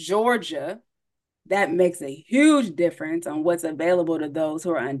in 90s. Georgia, that makes a huge difference on what's available to those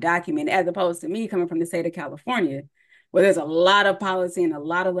who are undocumented, as opposed to me coming from the state of California, where there's a lot of policy and a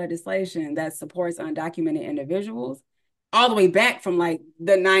lot of legislation that supports undocumented individuals, all the way back from like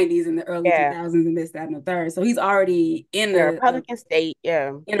the 90s and the early Yeah, 2000s and this, that, and the third. So he's already in a Republican state.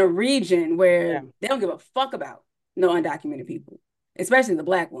 Yeah, in a region where yeah. they don't give a fuck about no undocumented people, especially the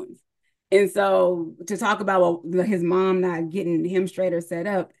black ones. And so to talk about his mom not getting him straight or set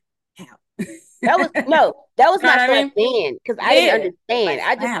up, how? That was You no, that was know what my I thought mean? then because I didn't Yeah. understand. Like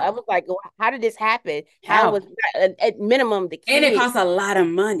I how? was like, well, how did this happen? How How? was at minimum the And it kid? costs a lot of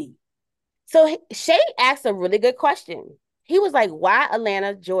money. So Shay asked a really good question. He was like, "Why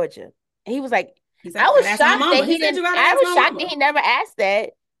Atlanta, Georgia?" And he was like, He "I said, was gotta ask my shocked that mama. He he said didn't. you gotta I ask was my shocked that mama. he never asked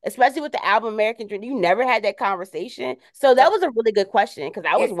that, especially with the album American Dream. You never had that conversation. So that So was a really good question because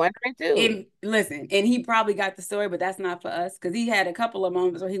I was it wondering too. listen, and he probably got the story, but that's not for us because he had a couple of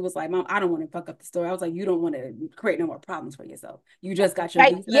moments where he was like, "Mom, I don't want to fuck up the story." I was like, "You don't want to create no more problems for yourself. You just got your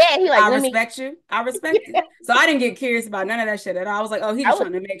Like, visa back. yeah, he like, I let me. respect you. I respect it." So I didn't get curious about none of that shit at all. I was like, "Oh, he I just was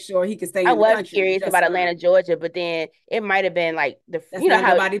trying to make sure he could stay I in the was country curious just about Atlanta, fine." Georgia, but then it might have been like That's you know not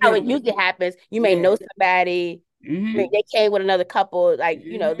nobody how it business. usually happens. You may Yeah. know somebody. I mean, Mm-hmm. they came with another couple, like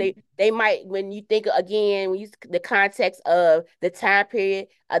you know, Mm-hmm. they might when you think again, when you the context of the time period,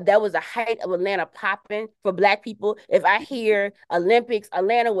 that was a height of Atlanta popping for Black people. If I hear Olympics,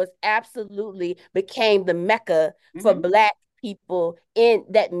 Atlanta was absolutely became the mecca for Mm-hmm. Black people in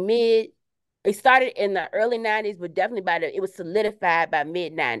that mid. It started in the early 90s, but definitely it was solidified by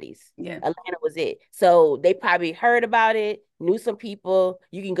mid 90s. Yeah. Atlanta was it. So they probably heard about it, knew some people.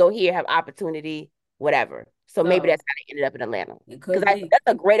 You can go here, have opportunity, whatever. So maybe So that's how they ended up in Atlanta. it Because could be.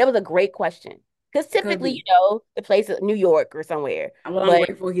 that was a great question. Because It could typically, be. the place is New York or somewhere. Well, I'm But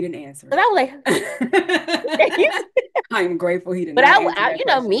grateful he didn't answer I was like, it. I'm grateful he did but not answer that you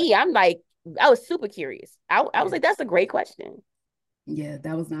know question. me, I'm like, I was super curious. I was Yeah. like, that's a great question. Yeah,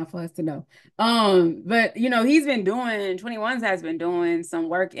 that was not for us to know. But he's been doing 21's has been doing some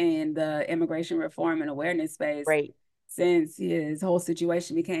work in the immigration reform and awareness space Great. since his whole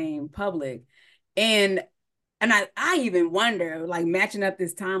situation became public. And I even wonder, like matching up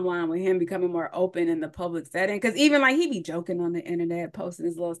this timeline with him becoming more open in the public setting. Cause even like he be joking on the internet, posting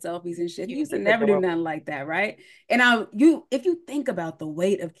his little selfies and shit. He used to He's never do adorable. nothing like that, right? And if you think about the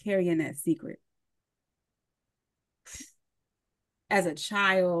weight of carrying that secret as a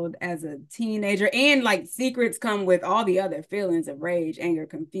child, as a teenager, and like secrets come with all the other feelings of rage, anger,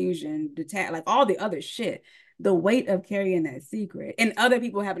 confusion, like all the other shit. The weight of carrying that secret and other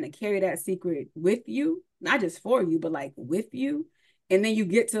people having to carry that secret with you, not just for you, but like with you. And then you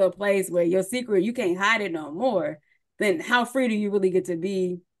get to a place where your secret, you can't hide it no more. Then how free do you really get to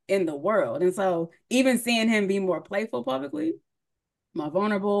be in the world? And so even seeing him be more playful publicly, more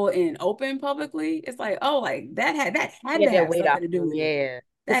vulnerable and open publicly, it's like, oh, like that had Get to that have weight off something to do him, with it. yeah.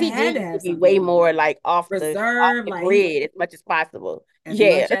 Because That he had did to used to have be something to way do with more it. like off Reserved, the like he grid as much as possible. as Yeah.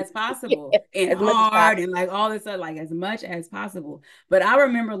 much as Yeah, possible and as much as hard possible. and like all this stuff, like as much as possible. But I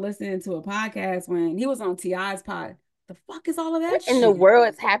remember listening to a podcast when he was on T.I.'s pod. The fuck is all of that What in the shit? world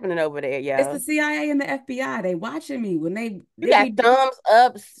is happening over there, It's the yo? CIA and the FBI. They watching me when You they got be. thumbs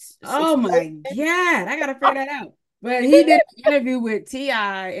up, Oh explosion. my God, I gotta figure that out. But he did an interview with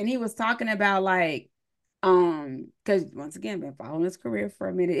T.I. and he was talking about like because once again, been following his career for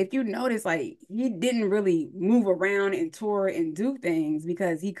a minute. If you notice, like he didn't really move around and tour and do things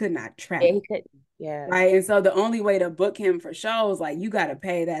because he could not Yeah, he travel. could. Yeah, Right. And so the only way to book him for shows, like you got to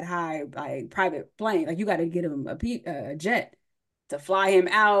pay that high, like private plane. Like you got to get him a jet to fly him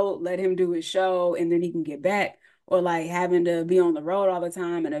out, let him do his show, and then he can get back. Or like having to be on the road all the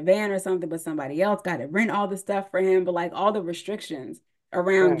time in a van or something, but somebody else got to rent all the stuff for him. But like all the restrictions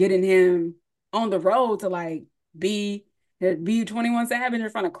around right. getting him on the road to like be Be 21 Savage in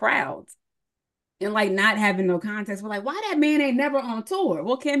front of crowds and like not having no context. We're like, why that man ain't never on tour?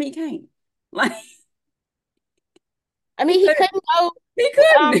 Well, Kim, he can't. Like I he mean, he couldn't. couldn't go. He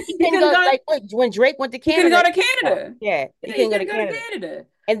couldn't. He He couldn't couldn't go go. like when Drake went to He couldn't go Canada. to No, Canada. yeah, he Yeah, he couldn't go to couldn't go to Canada. Canada.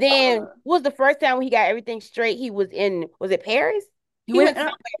 And then Uh, what was the first time when he got everything straight? He was in, was it Paris? he He went went.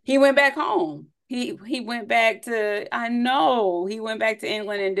 somewhere. He went back home. He went back to. I know. He went back to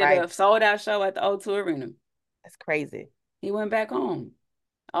England and did Right. a sold out show at the O2 Arena. That's crazy. He went back home.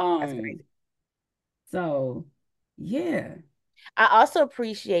 That's Um. crazy. So, yeah. I also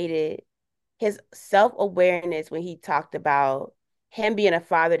appreciated his self-awareness when he talked about him being a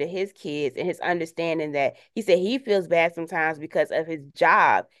father to his kids and his understanding that he said he feels bad sometimes because of his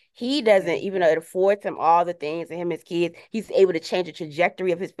job. He doesn't, Yeah. even though it affords him all the things and him, his kids, he's able to change the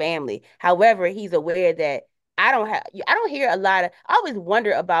trajectory of his family. However, he's aware that I don't hear a lot of, I always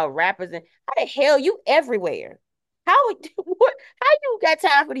wonder about rappers and how the hell you everywhere? How what how you got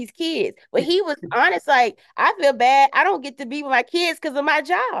time for these kids? But he was honest, like, I feel bad. I don't get to be with my kids because of my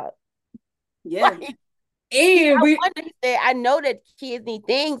job. Yeah. Like And I we, wonder, he said, I know that kids need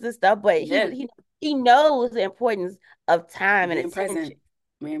things and stuff, but yeah, he knows the importance of time and being attention. present,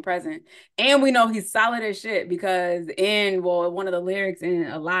 being present. And we know he's solid as shit because in, well, one of the lyrics in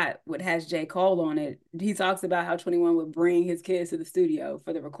A Lot, what has J. Cole on it, he talks about how 21 would bring his kids to the studio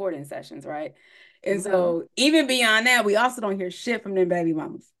for the recording sessions, right? And Mm-hmm. so even beyond that, we also don't hear shit from them baby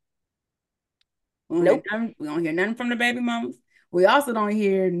mamas. Nope. We don't hear nothing from the baby mamas. We also don't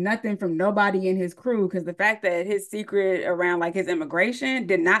hear nothing from nobody in his crew because the fact that his secret around like his immigration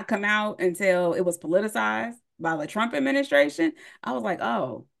did not come out until it was politicized by the Trump administration, I was like,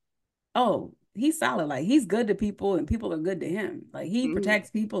 oh, he's solid. Like he's good to people and people are good to him. Like he Mm-hmm. protects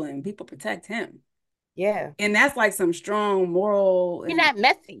people and people protect him. Yeah. And that's like some strong moral You're and not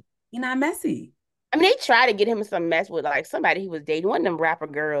messy. you're not messy. I mean, they tried to get him in some mess with like somebody he was dating, one of them rapper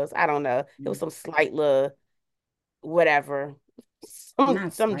girls. I don't know. It was some slight little whatever,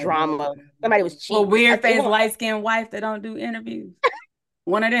 Not some slightly or drama. whatever. Somebody was Well, cheating. I weird said, face, well, light skinned wife that don't do interviews.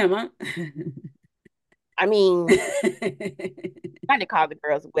 One of them, huh? I mean, I didn't call the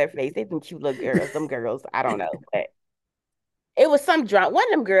girls weird face. They them cute little girls. Them girls, I don't know, but it was some drama. One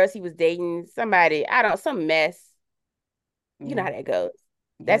of them girls he was dating, somebody, I don't, some mess. You know Yeah, how that goes.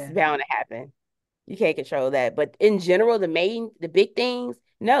 That's yeah. bound to happen. You can't control that. But in general, the big things,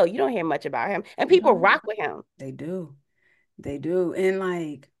 no, you don't hear much about him. And people No, rock with him. they do. They do. And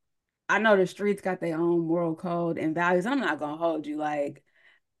like, I know the streets got their own moral code and values. I'm not gonna hold you. Like,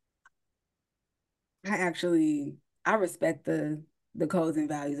 I actually I respect the codes and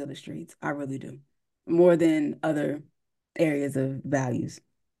values of the streets. I really do. More than other areas of values.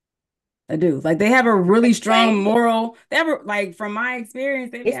 I do. Like they have a really strong Same. moral. They have like from my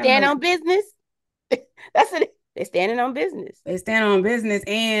experience, they They be having stand a on business. That's it. They standing on business. they stand on business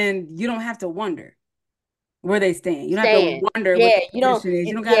and you don't have to wonder where they stand. You don't have to Stand. wonder what Yeah, the you don't. position is.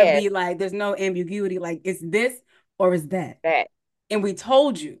 You don't gotta Yeah, be like, there's no ambiguity, like it's this or it's that. that. And we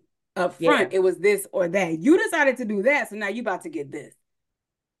told you up Yeah, front it was this or that. You decided to do that, so now you about to get this.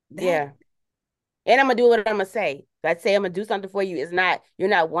 That, yeah. And I'm gonna do what I'm gonna say. If I say I'm gonna do something for you, it's not. You're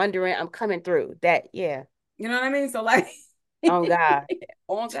not wondering. I'm coming through. That. Yeah. you know what I mean? So like Oh God.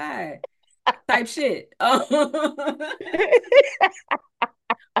 on God type shit.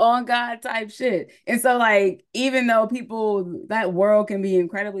 On God type shit. And so like even though people that world can be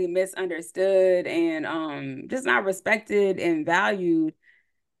incredibly misunderstood and just not respected and valued,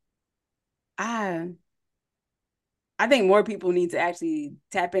 I I think more people need to actually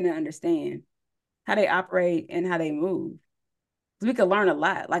tap in and understand how they operate and how they move. We could learn a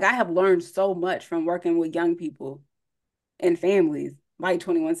lot. Like I have learned so much from working with young people and families like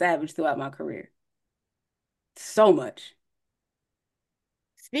 21 Savage throughout my career. So much.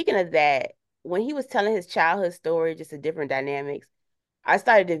 Speaking of that, when he was telling his childhood story, just a different dynamics, I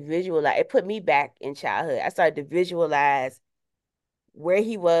started to visualize. It put me back in childhood. I started to visualize where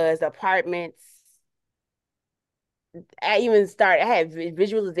he was, the apartments. I had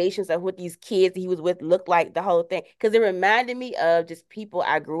visualizations of what these kids he was with looked like, the whole thing, because it reminded me of just people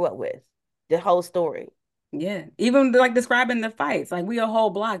I grew up with, the whole story. Yeah. Even like describing the fights. Like we a whole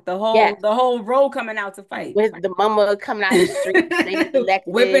block, Yes, the whole row coming out to fight. with the mama coming out the street, singing the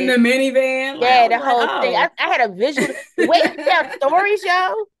Whipping the Lexus. minivan. Like I Yeah, was the like, whole thing. oh. I had a visual. The way he tells stories,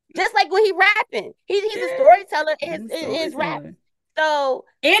 yo, just like when he rapping, he's a Yeah. storyteller He's a in his rap. storyteller. So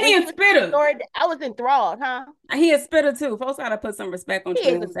And when he he a was telling the spitter. story, I was enthralled, huh? He a spitter too. Folks gotta put some respect on He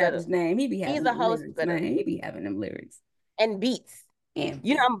is a 21 spitter. Savage name. He be He's having a them whole lyrics, man. spitter He be having them lyrics. and beats. And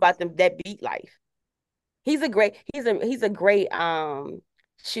You know I'm about them that beat life. He's a great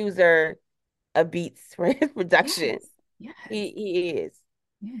chooser of beats for his production. yes. Yes. He is.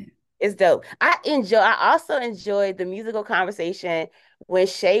 Yeah. It's dope. I also enjoyed the musical conversation when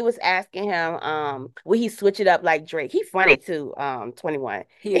Shay was asking him, will he switch it up like Drake? He funny too, 21.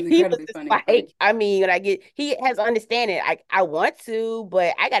 He And is he was incredibly just funny. like, I mean, when I get he has understanding. I want to,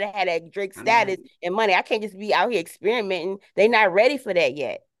 but I gotta have that Drake I'm not. status and money. I can't just be out here experimenting. They not ready for that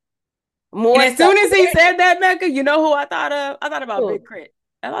yet. And More as soon as he self-awareness. said that, Mecca, you know who I thought of? I thought about Big Cool. Crit.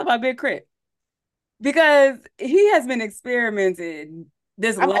 I thought about Big Crit because he has been experimenting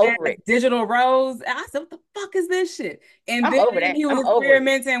this I'm last over it. digital rose. And I said, what the fuck is this shit? And I'm then over that. he was I'm over it.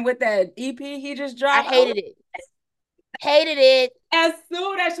 experimenting with that EP he just I dropped. I was hated it. Hated it. as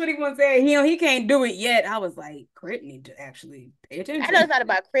soon as 21 said he can't do it yet, I was like, Crit need to actually pay I know attention. it's not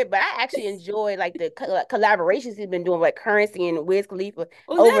about Crip, but I actually enjoy like the collaborations he's been doing with Currency and Wiz Khalifa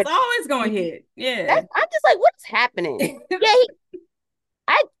Well, over that's the always going to EP. hit. Yeah. That's I'm just like, what's happening? Yeah,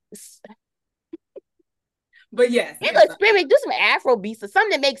 I But yes, he yes. go experiment, do some Afro beats or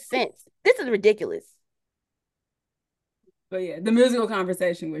something that makes sense. This is ridiculous. But yeah, the musical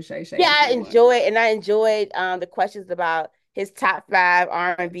conversation with Shay Shay Yeah, and I 21. enjoy it, and I enjoyed the questions about his top five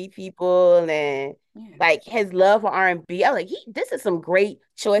R&B people and Yeah. like his love for R&B. I was like, this is some great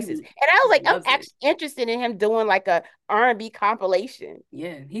choices, He and I was he like, I'm loves it. actually interested in him doing like a R&B compilation.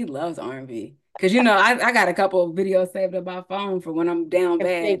 Yeah, he loves R&B. Cause I got a couple of videos saved on my phone for when I'm down I'm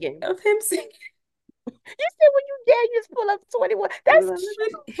bad singing. of him singing. You said when you dare, you just pull up 21. That's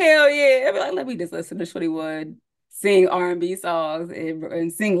cute. Hell yeah. I'd be like, let me just listen to 21 sing R&B songs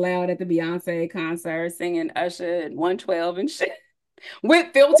and sing loud at the Beyonce concert, singing Usher and 112 and shit.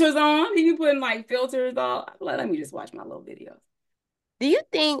 With filters on. He be putting like filters on. Let me just watch my little videos. Do you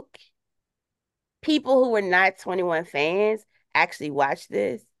think people who were not 21 fans actually watch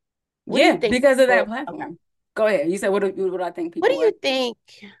this? What do you Yeah, think because of that people, okay. platform. Go ahead. You said what do I think What do people you were? think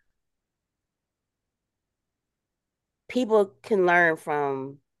people can learn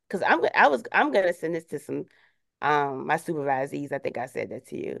from? Because I'm gonna send this to some my supervisees. I think I said that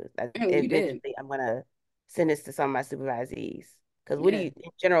to you. You did. Eventually I'm gonna send this to some of my supervisees. Because Yeah. in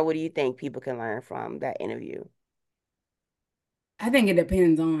general, what do you think people can learn from that interview? I think it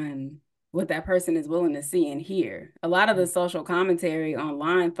depends on what that person is willing to see and hear. A lot of the social commentary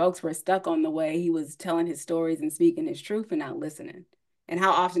online, folks were stuck on the way he was telling his stories and speaking his truth and not listening. And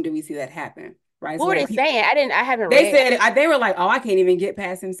how often do we see that happen? Right. What So were like they saying? I haven't they read. said they were like, oh, I can't even get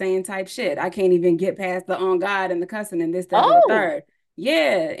past him saying type shit. I can't even get past the on God and the cussing and this, that, and the Oh, third.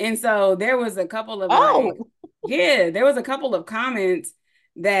 Yeah. And so there was a couple of like, oh, yeah, there was a couple of comments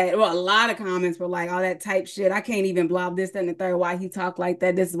a lot of comments were like, oh, that type shit. I can't even blob this, that, and the third. Why he talk like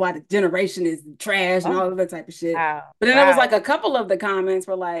that? This is why the generation is trash and oh, all of that type of shit. wow, But then there was like wow. a couple of the comments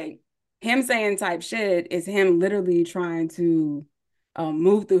were like, him saying type shit is him literally trying to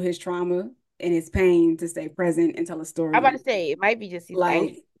move through his trauma and his pain to stay present and tell a I'm about story. to say it might be just he's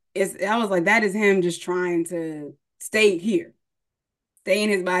anxious. Like I was like, that is him just trying to stay here, stay in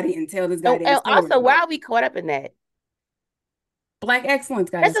his body and tell this goddamn And also, story. why are we caught up in that? Black excellence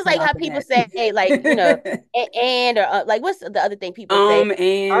got This us is caught like up how in people say, like, that. and or like, what's the other thing people say?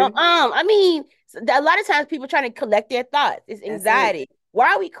 And I mean, a lot of times people trying to collect their thoughts. It's that's it. anxiety.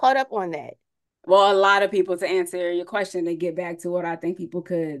 Why are we caught up on that? Well, a lot of people, to answer your question, to get back to what I think people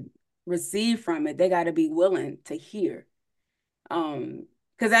could receive from it, they got to be willing to hear.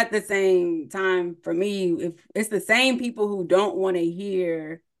 Because at the same time, for me, if it's the same people who don't want to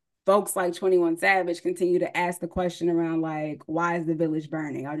hear folks like 21 Savage continue to ask the question around like, why is the village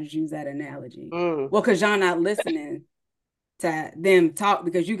burning? I'll just use that analogy. Mm. Well, because y'all not listening to them talk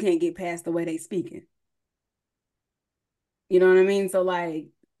because you can't get past the way they speaking. You know what I mean? So like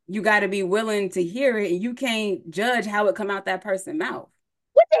you got to be willing to hear it and you can't judge how it come out that person's mouth.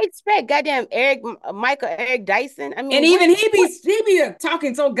 What they expect? Goddamn Michael Eric Dyson. I And mean, even what? he be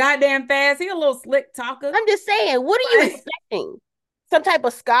talking so goddamn fast. He a little slick talker. I'm just saying, what are you Like, expecting? Some type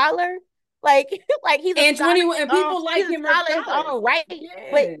of scholar? Like, like he's a and scholar 21 and people he's like a him scholar in his regardless. own right.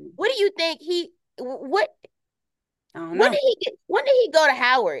 But Yeah. what do you think what I don't know. when did he go to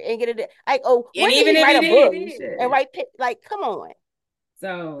Howard and get it like, oh, And when did even he if write he a book did, and shit. write like, come on.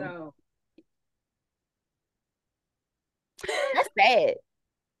 So That's sad.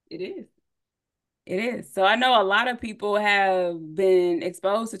 it is. It is. So I know a lot of people have been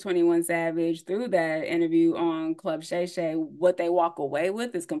exposed to 21 Savage through that interview on Club Shay Shay. What they walk away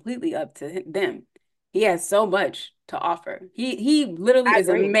with is completely up to them. He has so much to offer. He literally I is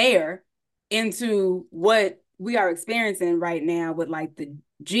a agree. mayor into what we are experiencing right now with like the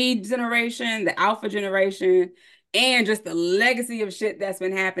G generation, the Alpha generation, and just the legacy of shit that's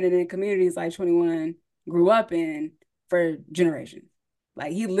been happening in communities like 21 grew up in for generations.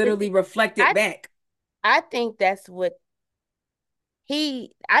 Like he But literally see, reflected I back. I think that's what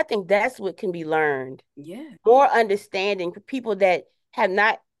I think that's what can be learned. Yeah. More understanding for people that have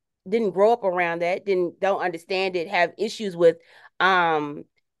not didn't grow up around that, didn't don't understand it, have issues with um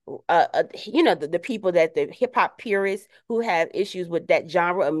the people that the hip hop purists who have issues with that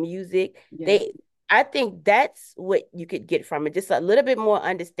genre of music. Yes. They I think that's what you could get from it. Just a little bit more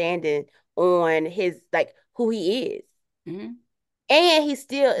understanding on his like who he is. Hmm. And he's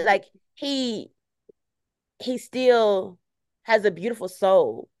still like he still has a beautiful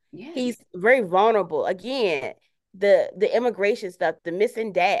soul. Yeah. He's very vulnerable. Again, the immigration stuff, the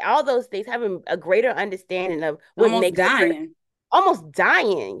missing dad, all those things, having a greater understanding of what Almost makes a person dying. almost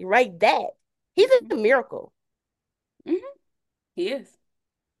dying, right? That he's Hmm. a miracle. Hmm. He is.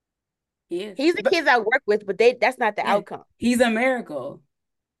 He is. He's the But kids I work with, but that's not the yeah, outcome. he's a miracle.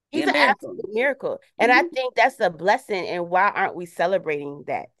 He He's a an miracle. absolute miracle. And I Hmm. think that's a blessing. And why aren't we celebrating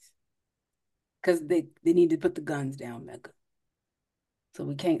that? Because they need to put the guns down, Mecca. So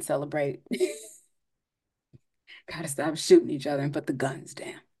we can't celebrate. Gotta stop shooting each other and put the guns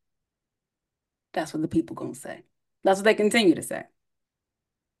down. That's what the people gonna say. That's what they continue to say.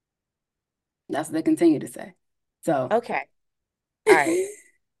 That's what they continue to say. So Okay. All right.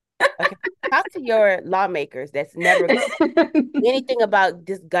 Okay. Talk to your lawmakers that's never gonna anything about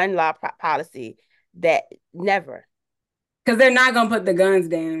this gun law policy that never. because they're not gonna put the guns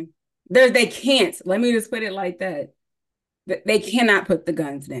down. They can't. Let me just put it like that. They cannot put the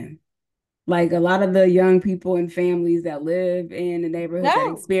guns down. Like a lot of the young people and families that live in the neighborhoods that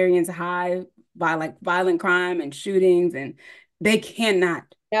No, experience high by like violent crime and shootings, and they cannot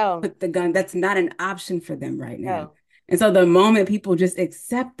no, put the gun. That's not an option for them right now. no. And so the moment people just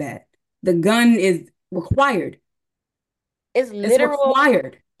accept that, the gun is required. It's It's literal,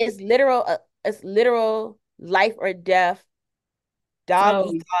 required. it's literal life or death, dog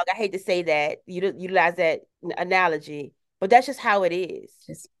So eat dog. I hate to say that, utilize that analogy, but that's just how it is.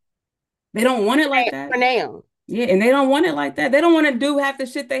 just they don't want it like that. For now. Yeah, and they don't want it like that. They don't want to do half the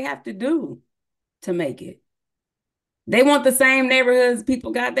shit they have to do to make it. They want the same neighborhoods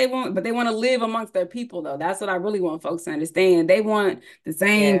people got. But they want to live amongst their people though. That's what I really want folks to understand. They want the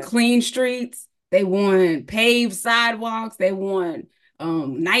same Yeah. clean streets. They want paved sidewalks. They want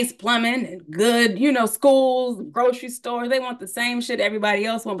nice plumbing and good, schools, grocery stores. They want the same shit everybody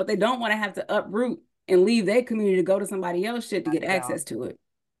else want, but they don't want to have to uproot and leave their community to go to somebody else shit to get They don't. access to it.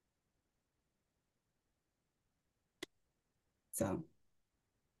 So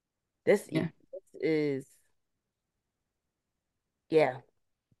This yeah, is, yeah,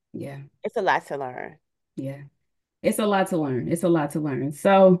 yeah, it's a lot to learn. yeah. It's a lot to learn. It's a lot to learn.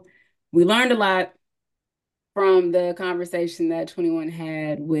 So we learned a lot from the conversation that 21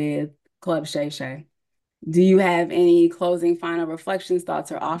 had with Club Shay Shay. Do you have any closing final reflections,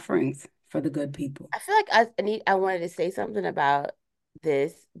 thoughts, or offerings for the good people? I feel like I wanted to say something about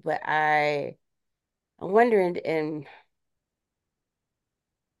this, but I'm wondering,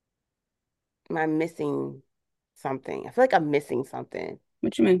 am I missing something? I feel like I'm missing something.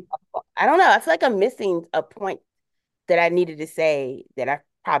 What you mean? I don't know. I feel like I'm missing a point that I needed to say that I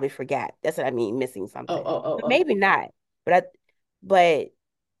probably forgot. That's what I mean, missing Oh, something. oh, oh, But oh. maybe not. But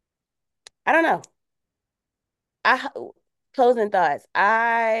I don't know. I closing thoughts.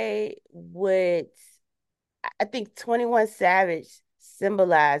 I think 21 Savage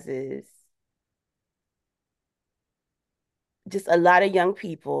symbolizes just a lot of young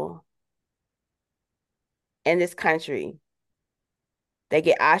people in this country. They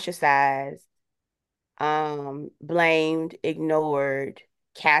get ostracized, blamed, ignored,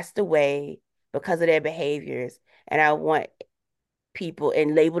 cast away because of their behaviors. And I want people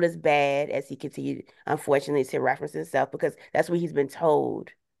and labeled as bad as he continued, unfortunately, to reference himself because that's what he's been told,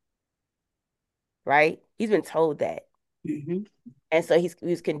 right? He's been told that. Hmm. And so he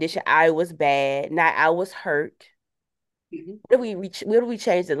was conditioned, I was bad, not I was hurt. Hmm. Where do we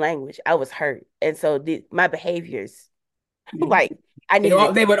change the language? I was hurt. And so my behaviors, Hmm. like I They needed all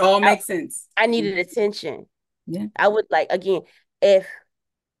it. they would all I, make sense. I Mhm. needed attention. Yeah. I would like again, if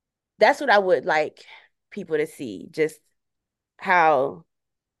that's what I would like people to see, just how,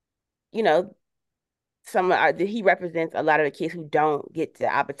 you know, he represents a lot of the kids who don't get the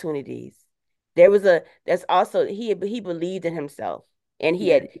opportunities. There's also he believed in himself and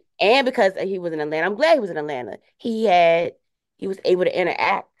Yeah. and because he was in Atlanta, I'm glad he was in Atlanta. He was able to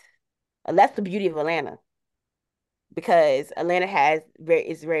interact. And that's the beauty of Atlanta because Atlanta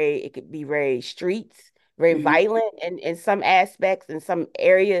it could be very streets, very Hmm. violent in some aspects in some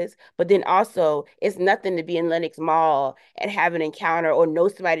areas, but then also it's nothing to be in Lenox Mall and have an encounter or know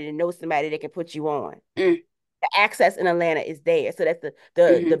somebody that can put you on. Mm. The access in Atlanta is there. So that's the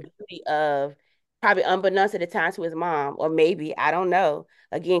Hmm. beauty of probably unbeknownst at the time to his mom, or maybe I don't know.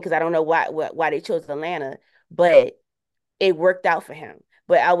 Again, because I don't know why they chose Atlanta, but it worked out for him.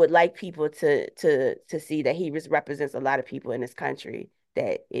 But I would like people to see that he represents a lot of people in this country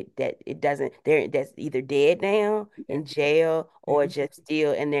that it doesn't they're that's either dead now Yeah. in jail or Mhm. just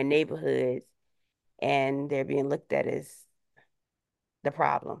still in their neighborhoods and they're being looked at as the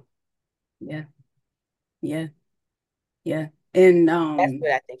problem. Yeah. Yeah. Yeah. And That's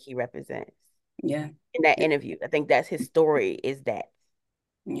what I think he represents yeah. in that interview. I think that's his story is that.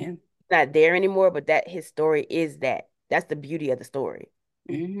 Yeah. It's not there anymore, but that his story is that. That's the beauty of the story.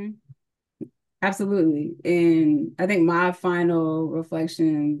 Hmm. Absolutely. And I think my final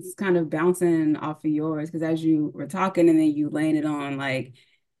reflections kind of bouncing off of yours, because as you were talking and then you landed on like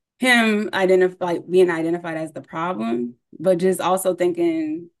him being identified as the problem, but just also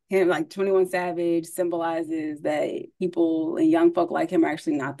thinking him like 21 Savage symbolizes that people and young folk like him are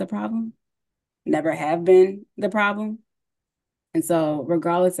actually not the problem, never have been the problem. And so,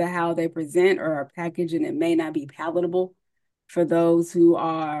 regardless of how they present or are packaged, and it may not be palatable for those who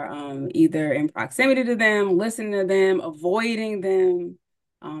are either in proximity to them, listening to them, avoiding them,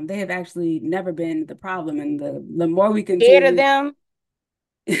 they have actually never been the problem. And the more we Scared of continue, them.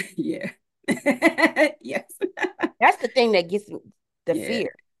 yeah, yes, That's the thing that gets the yeah,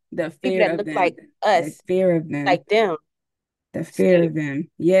 fear. the People fear that of look them, like the us, fear of them. like them, The fear scared. of them.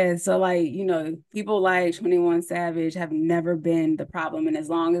 Yeah. So like, people like 21 Savage have never been the problem. And as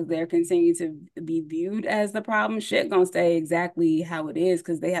long as they're continuing to be viewed as the problem, shit gonna stay exactly how it is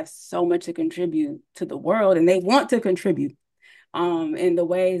because they have so much to contribute to the world and they want to contribute in the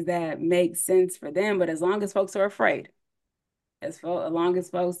ways that make sense for them. But as long as folks are afraid, as long as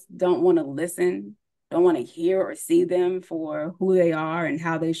folks don't want to listen, don't want to hear or see them for who they are and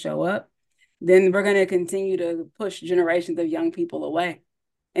how they show up, then we're going to continue to push generations of young people away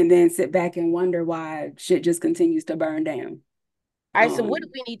and then sit back and wonder why shit just continues to burn down. All right, so what do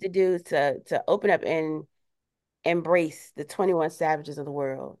Um, we need to do to open up and embrace the 21 savages of the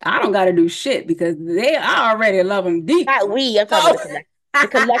world? I don't got to do shit because I already love them deep. Not we, I'm talking Oh. about the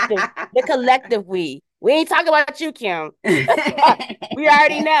collective, the collective we. We ain't talking about you, Kim. We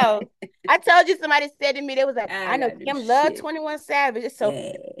already know. I told you somebody said to me, they was like, I I know got to do Kim love shit. 21 Savage. It's so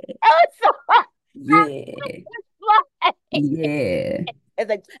Yeah. oh, it's so Yeah. Yeah. it's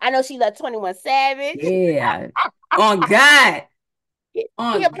like I know she loved 21 Savage. Yeah. On God. He a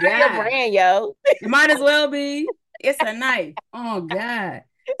On part of your God. brand, yo. It might as well be. It's a knife. Oh God.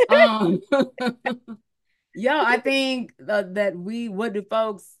 Um, yo, I think that what do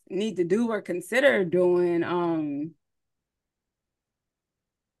folks need to do or consider doing?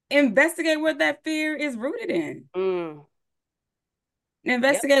 Investigate what that fear is rooted in. Mm, yep,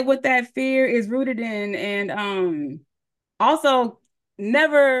 Investigate what that fear is rooted in, and also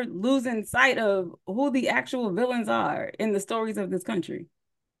never losing sight of who the actual villains are in the stories of this country.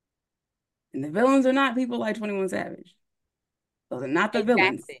 And the villains are not people like 21 Savage. Those are not the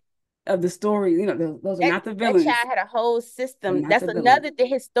villains exactly. of the story. Those are That not the that villains. child had a whole They're system. not That's the villains. another thing.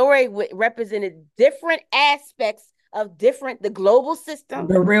 His story represented different aspects of the global system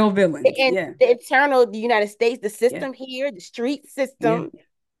The real villains. and Yeah. the internal, the United States, the Yeah. system here, the street Yeah. system,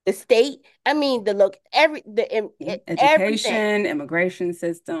 the state. I mean, the look, Yeah. everything, Education, immigration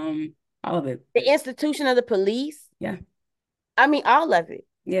system, all of it. the institution of the police. Yeah. I mean, all of it.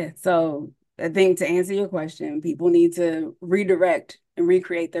 Yeah. So I think to answer your question, people need to redirect and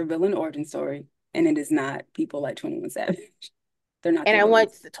recreate their villain origin story. And it is not people like 21 Savage. They're not And the I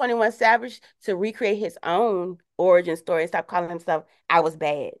villains. want 21 Savage to recreate his own origin story and stop calling himself "I was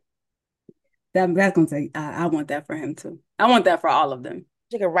bad." That's gonna say I want that for him too. I want that for all of them.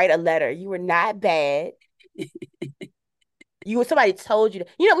 You can write a letter. You were not bad. Somebody told you that.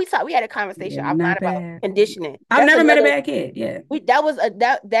 We had a Yeah, conversation offline not about bad. conditioning. I've That's never met a another bad kid. Yeah. we that was a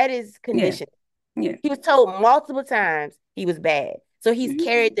that is Yeah. conditioning. Yeah. He was told multiple times he was bad. So he's Mhm.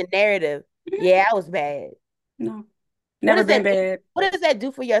 carried the narrative. Mhm. Yeah, I was bad. No, What never does been that do? bad. What does that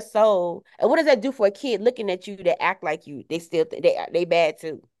do for your soul? And what does that do for a kid looking at you that act like you? They still they bad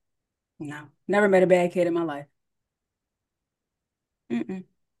too. No, never met a bad kid in my life. Mm-mm.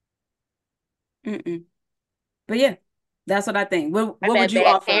 Mm-mm. But yeah, that's what I think. I've What would had you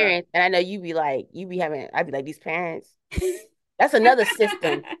bad offer up? parents, and I know I'd be like, these parents. That's another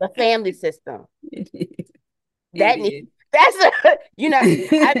system, the family system. It is. It That need is. that's a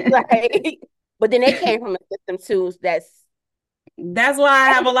I'd be like, but then they came from a system too That's why I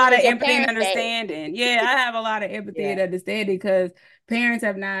that have ain't a the lot same of as your empathy and parents' bad. understanding. Yeah, I have a lot of empathy and Yeah, understanding because parents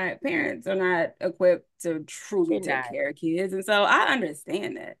are not equipped to truly they're take not. care of kids. And so I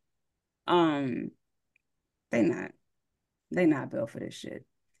understand that. Um, they not. They not built for this shit.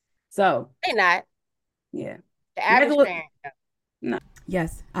 So They're not. Yeah. The average parent. No.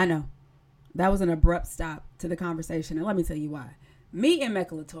 Yes, I know. That was an abrupt stop to the conversation, and let me tell you why. Me and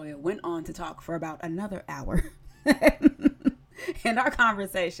Mecca Latoya went on to talk for about another hour. And our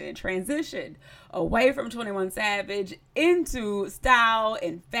conversation transitioned away from 21 Savage into style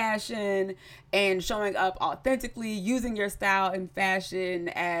and fashion and showing up authentically, using your style and fashion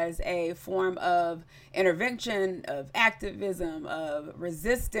as a form of intervention, of activism, of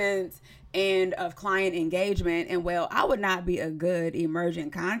resistance, and of client engagement. And well, I would not be a good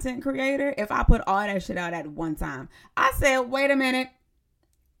emergent content creator if I put all that shit out at one time. I said, wait a minute.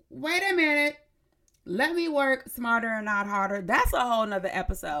 Let me work smarter and not harder. That's a whole nother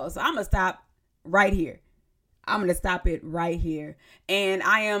episode. So I'm going to stop right here. I'm going to stop it right here. And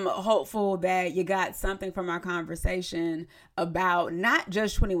I am hopeful that you got something from our conversation about not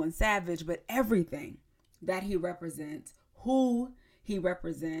just 21 Savage, but everything that he represents, who he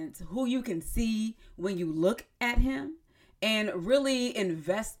represents, who you can see when you look at him, and really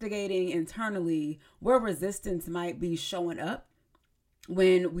investigating internally where resistance might be showing up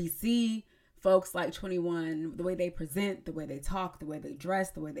when we see folks like 21, the way they present, the way they talk, the way they dress,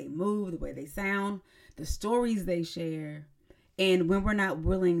 the way they move, the way they sound, the stories they share, and when we're not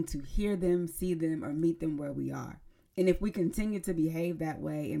willing to hear them, see them, or meet them where we are. And if we continue to behave that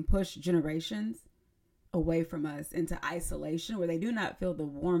way and push generations away from us into isolation where they do not feel the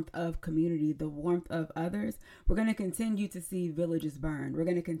warmth of community, the warmth of others, we're going to continue to see villages burn. We're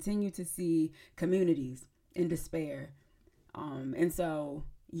going to continue to see communities in despair. And so,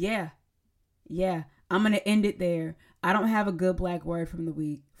 yeah, I'm going to end it there. I don't have a good black word for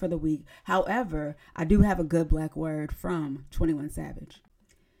the week. However, I do have a good black word from 21 Savage.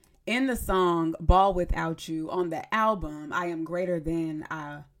 In the song Ball Without You on the album, I Am Greater Than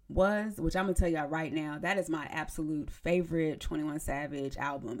I Was, which I'm going to tell y'all right now, that is my absolute favorite 21 Savage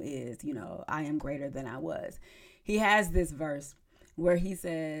album is, I Am Greater Than I Was. He has this verse where he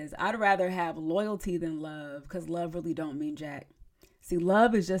says, I'd rather have loyalty than love because love really don't mean jack. See,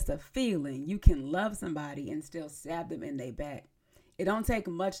 love is just a feeling. You can love somebody and still stab them in their back. It don't take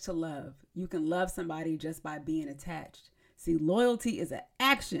much to love. You can love somebody just by being attached. See, loyalty is an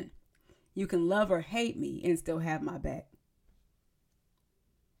action. You can love or hate me and still have my back.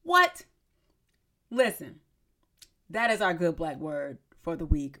 What? Listen, that is our good black word for the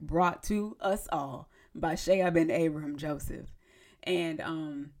week, brought to us all by Shea Ben Abraham Joseph. And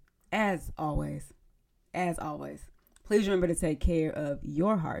as always, please remember to take care of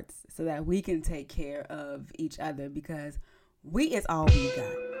your hearts so that we can take care of each other, because we is all we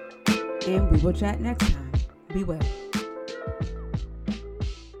got. And we will chat next time. Be well.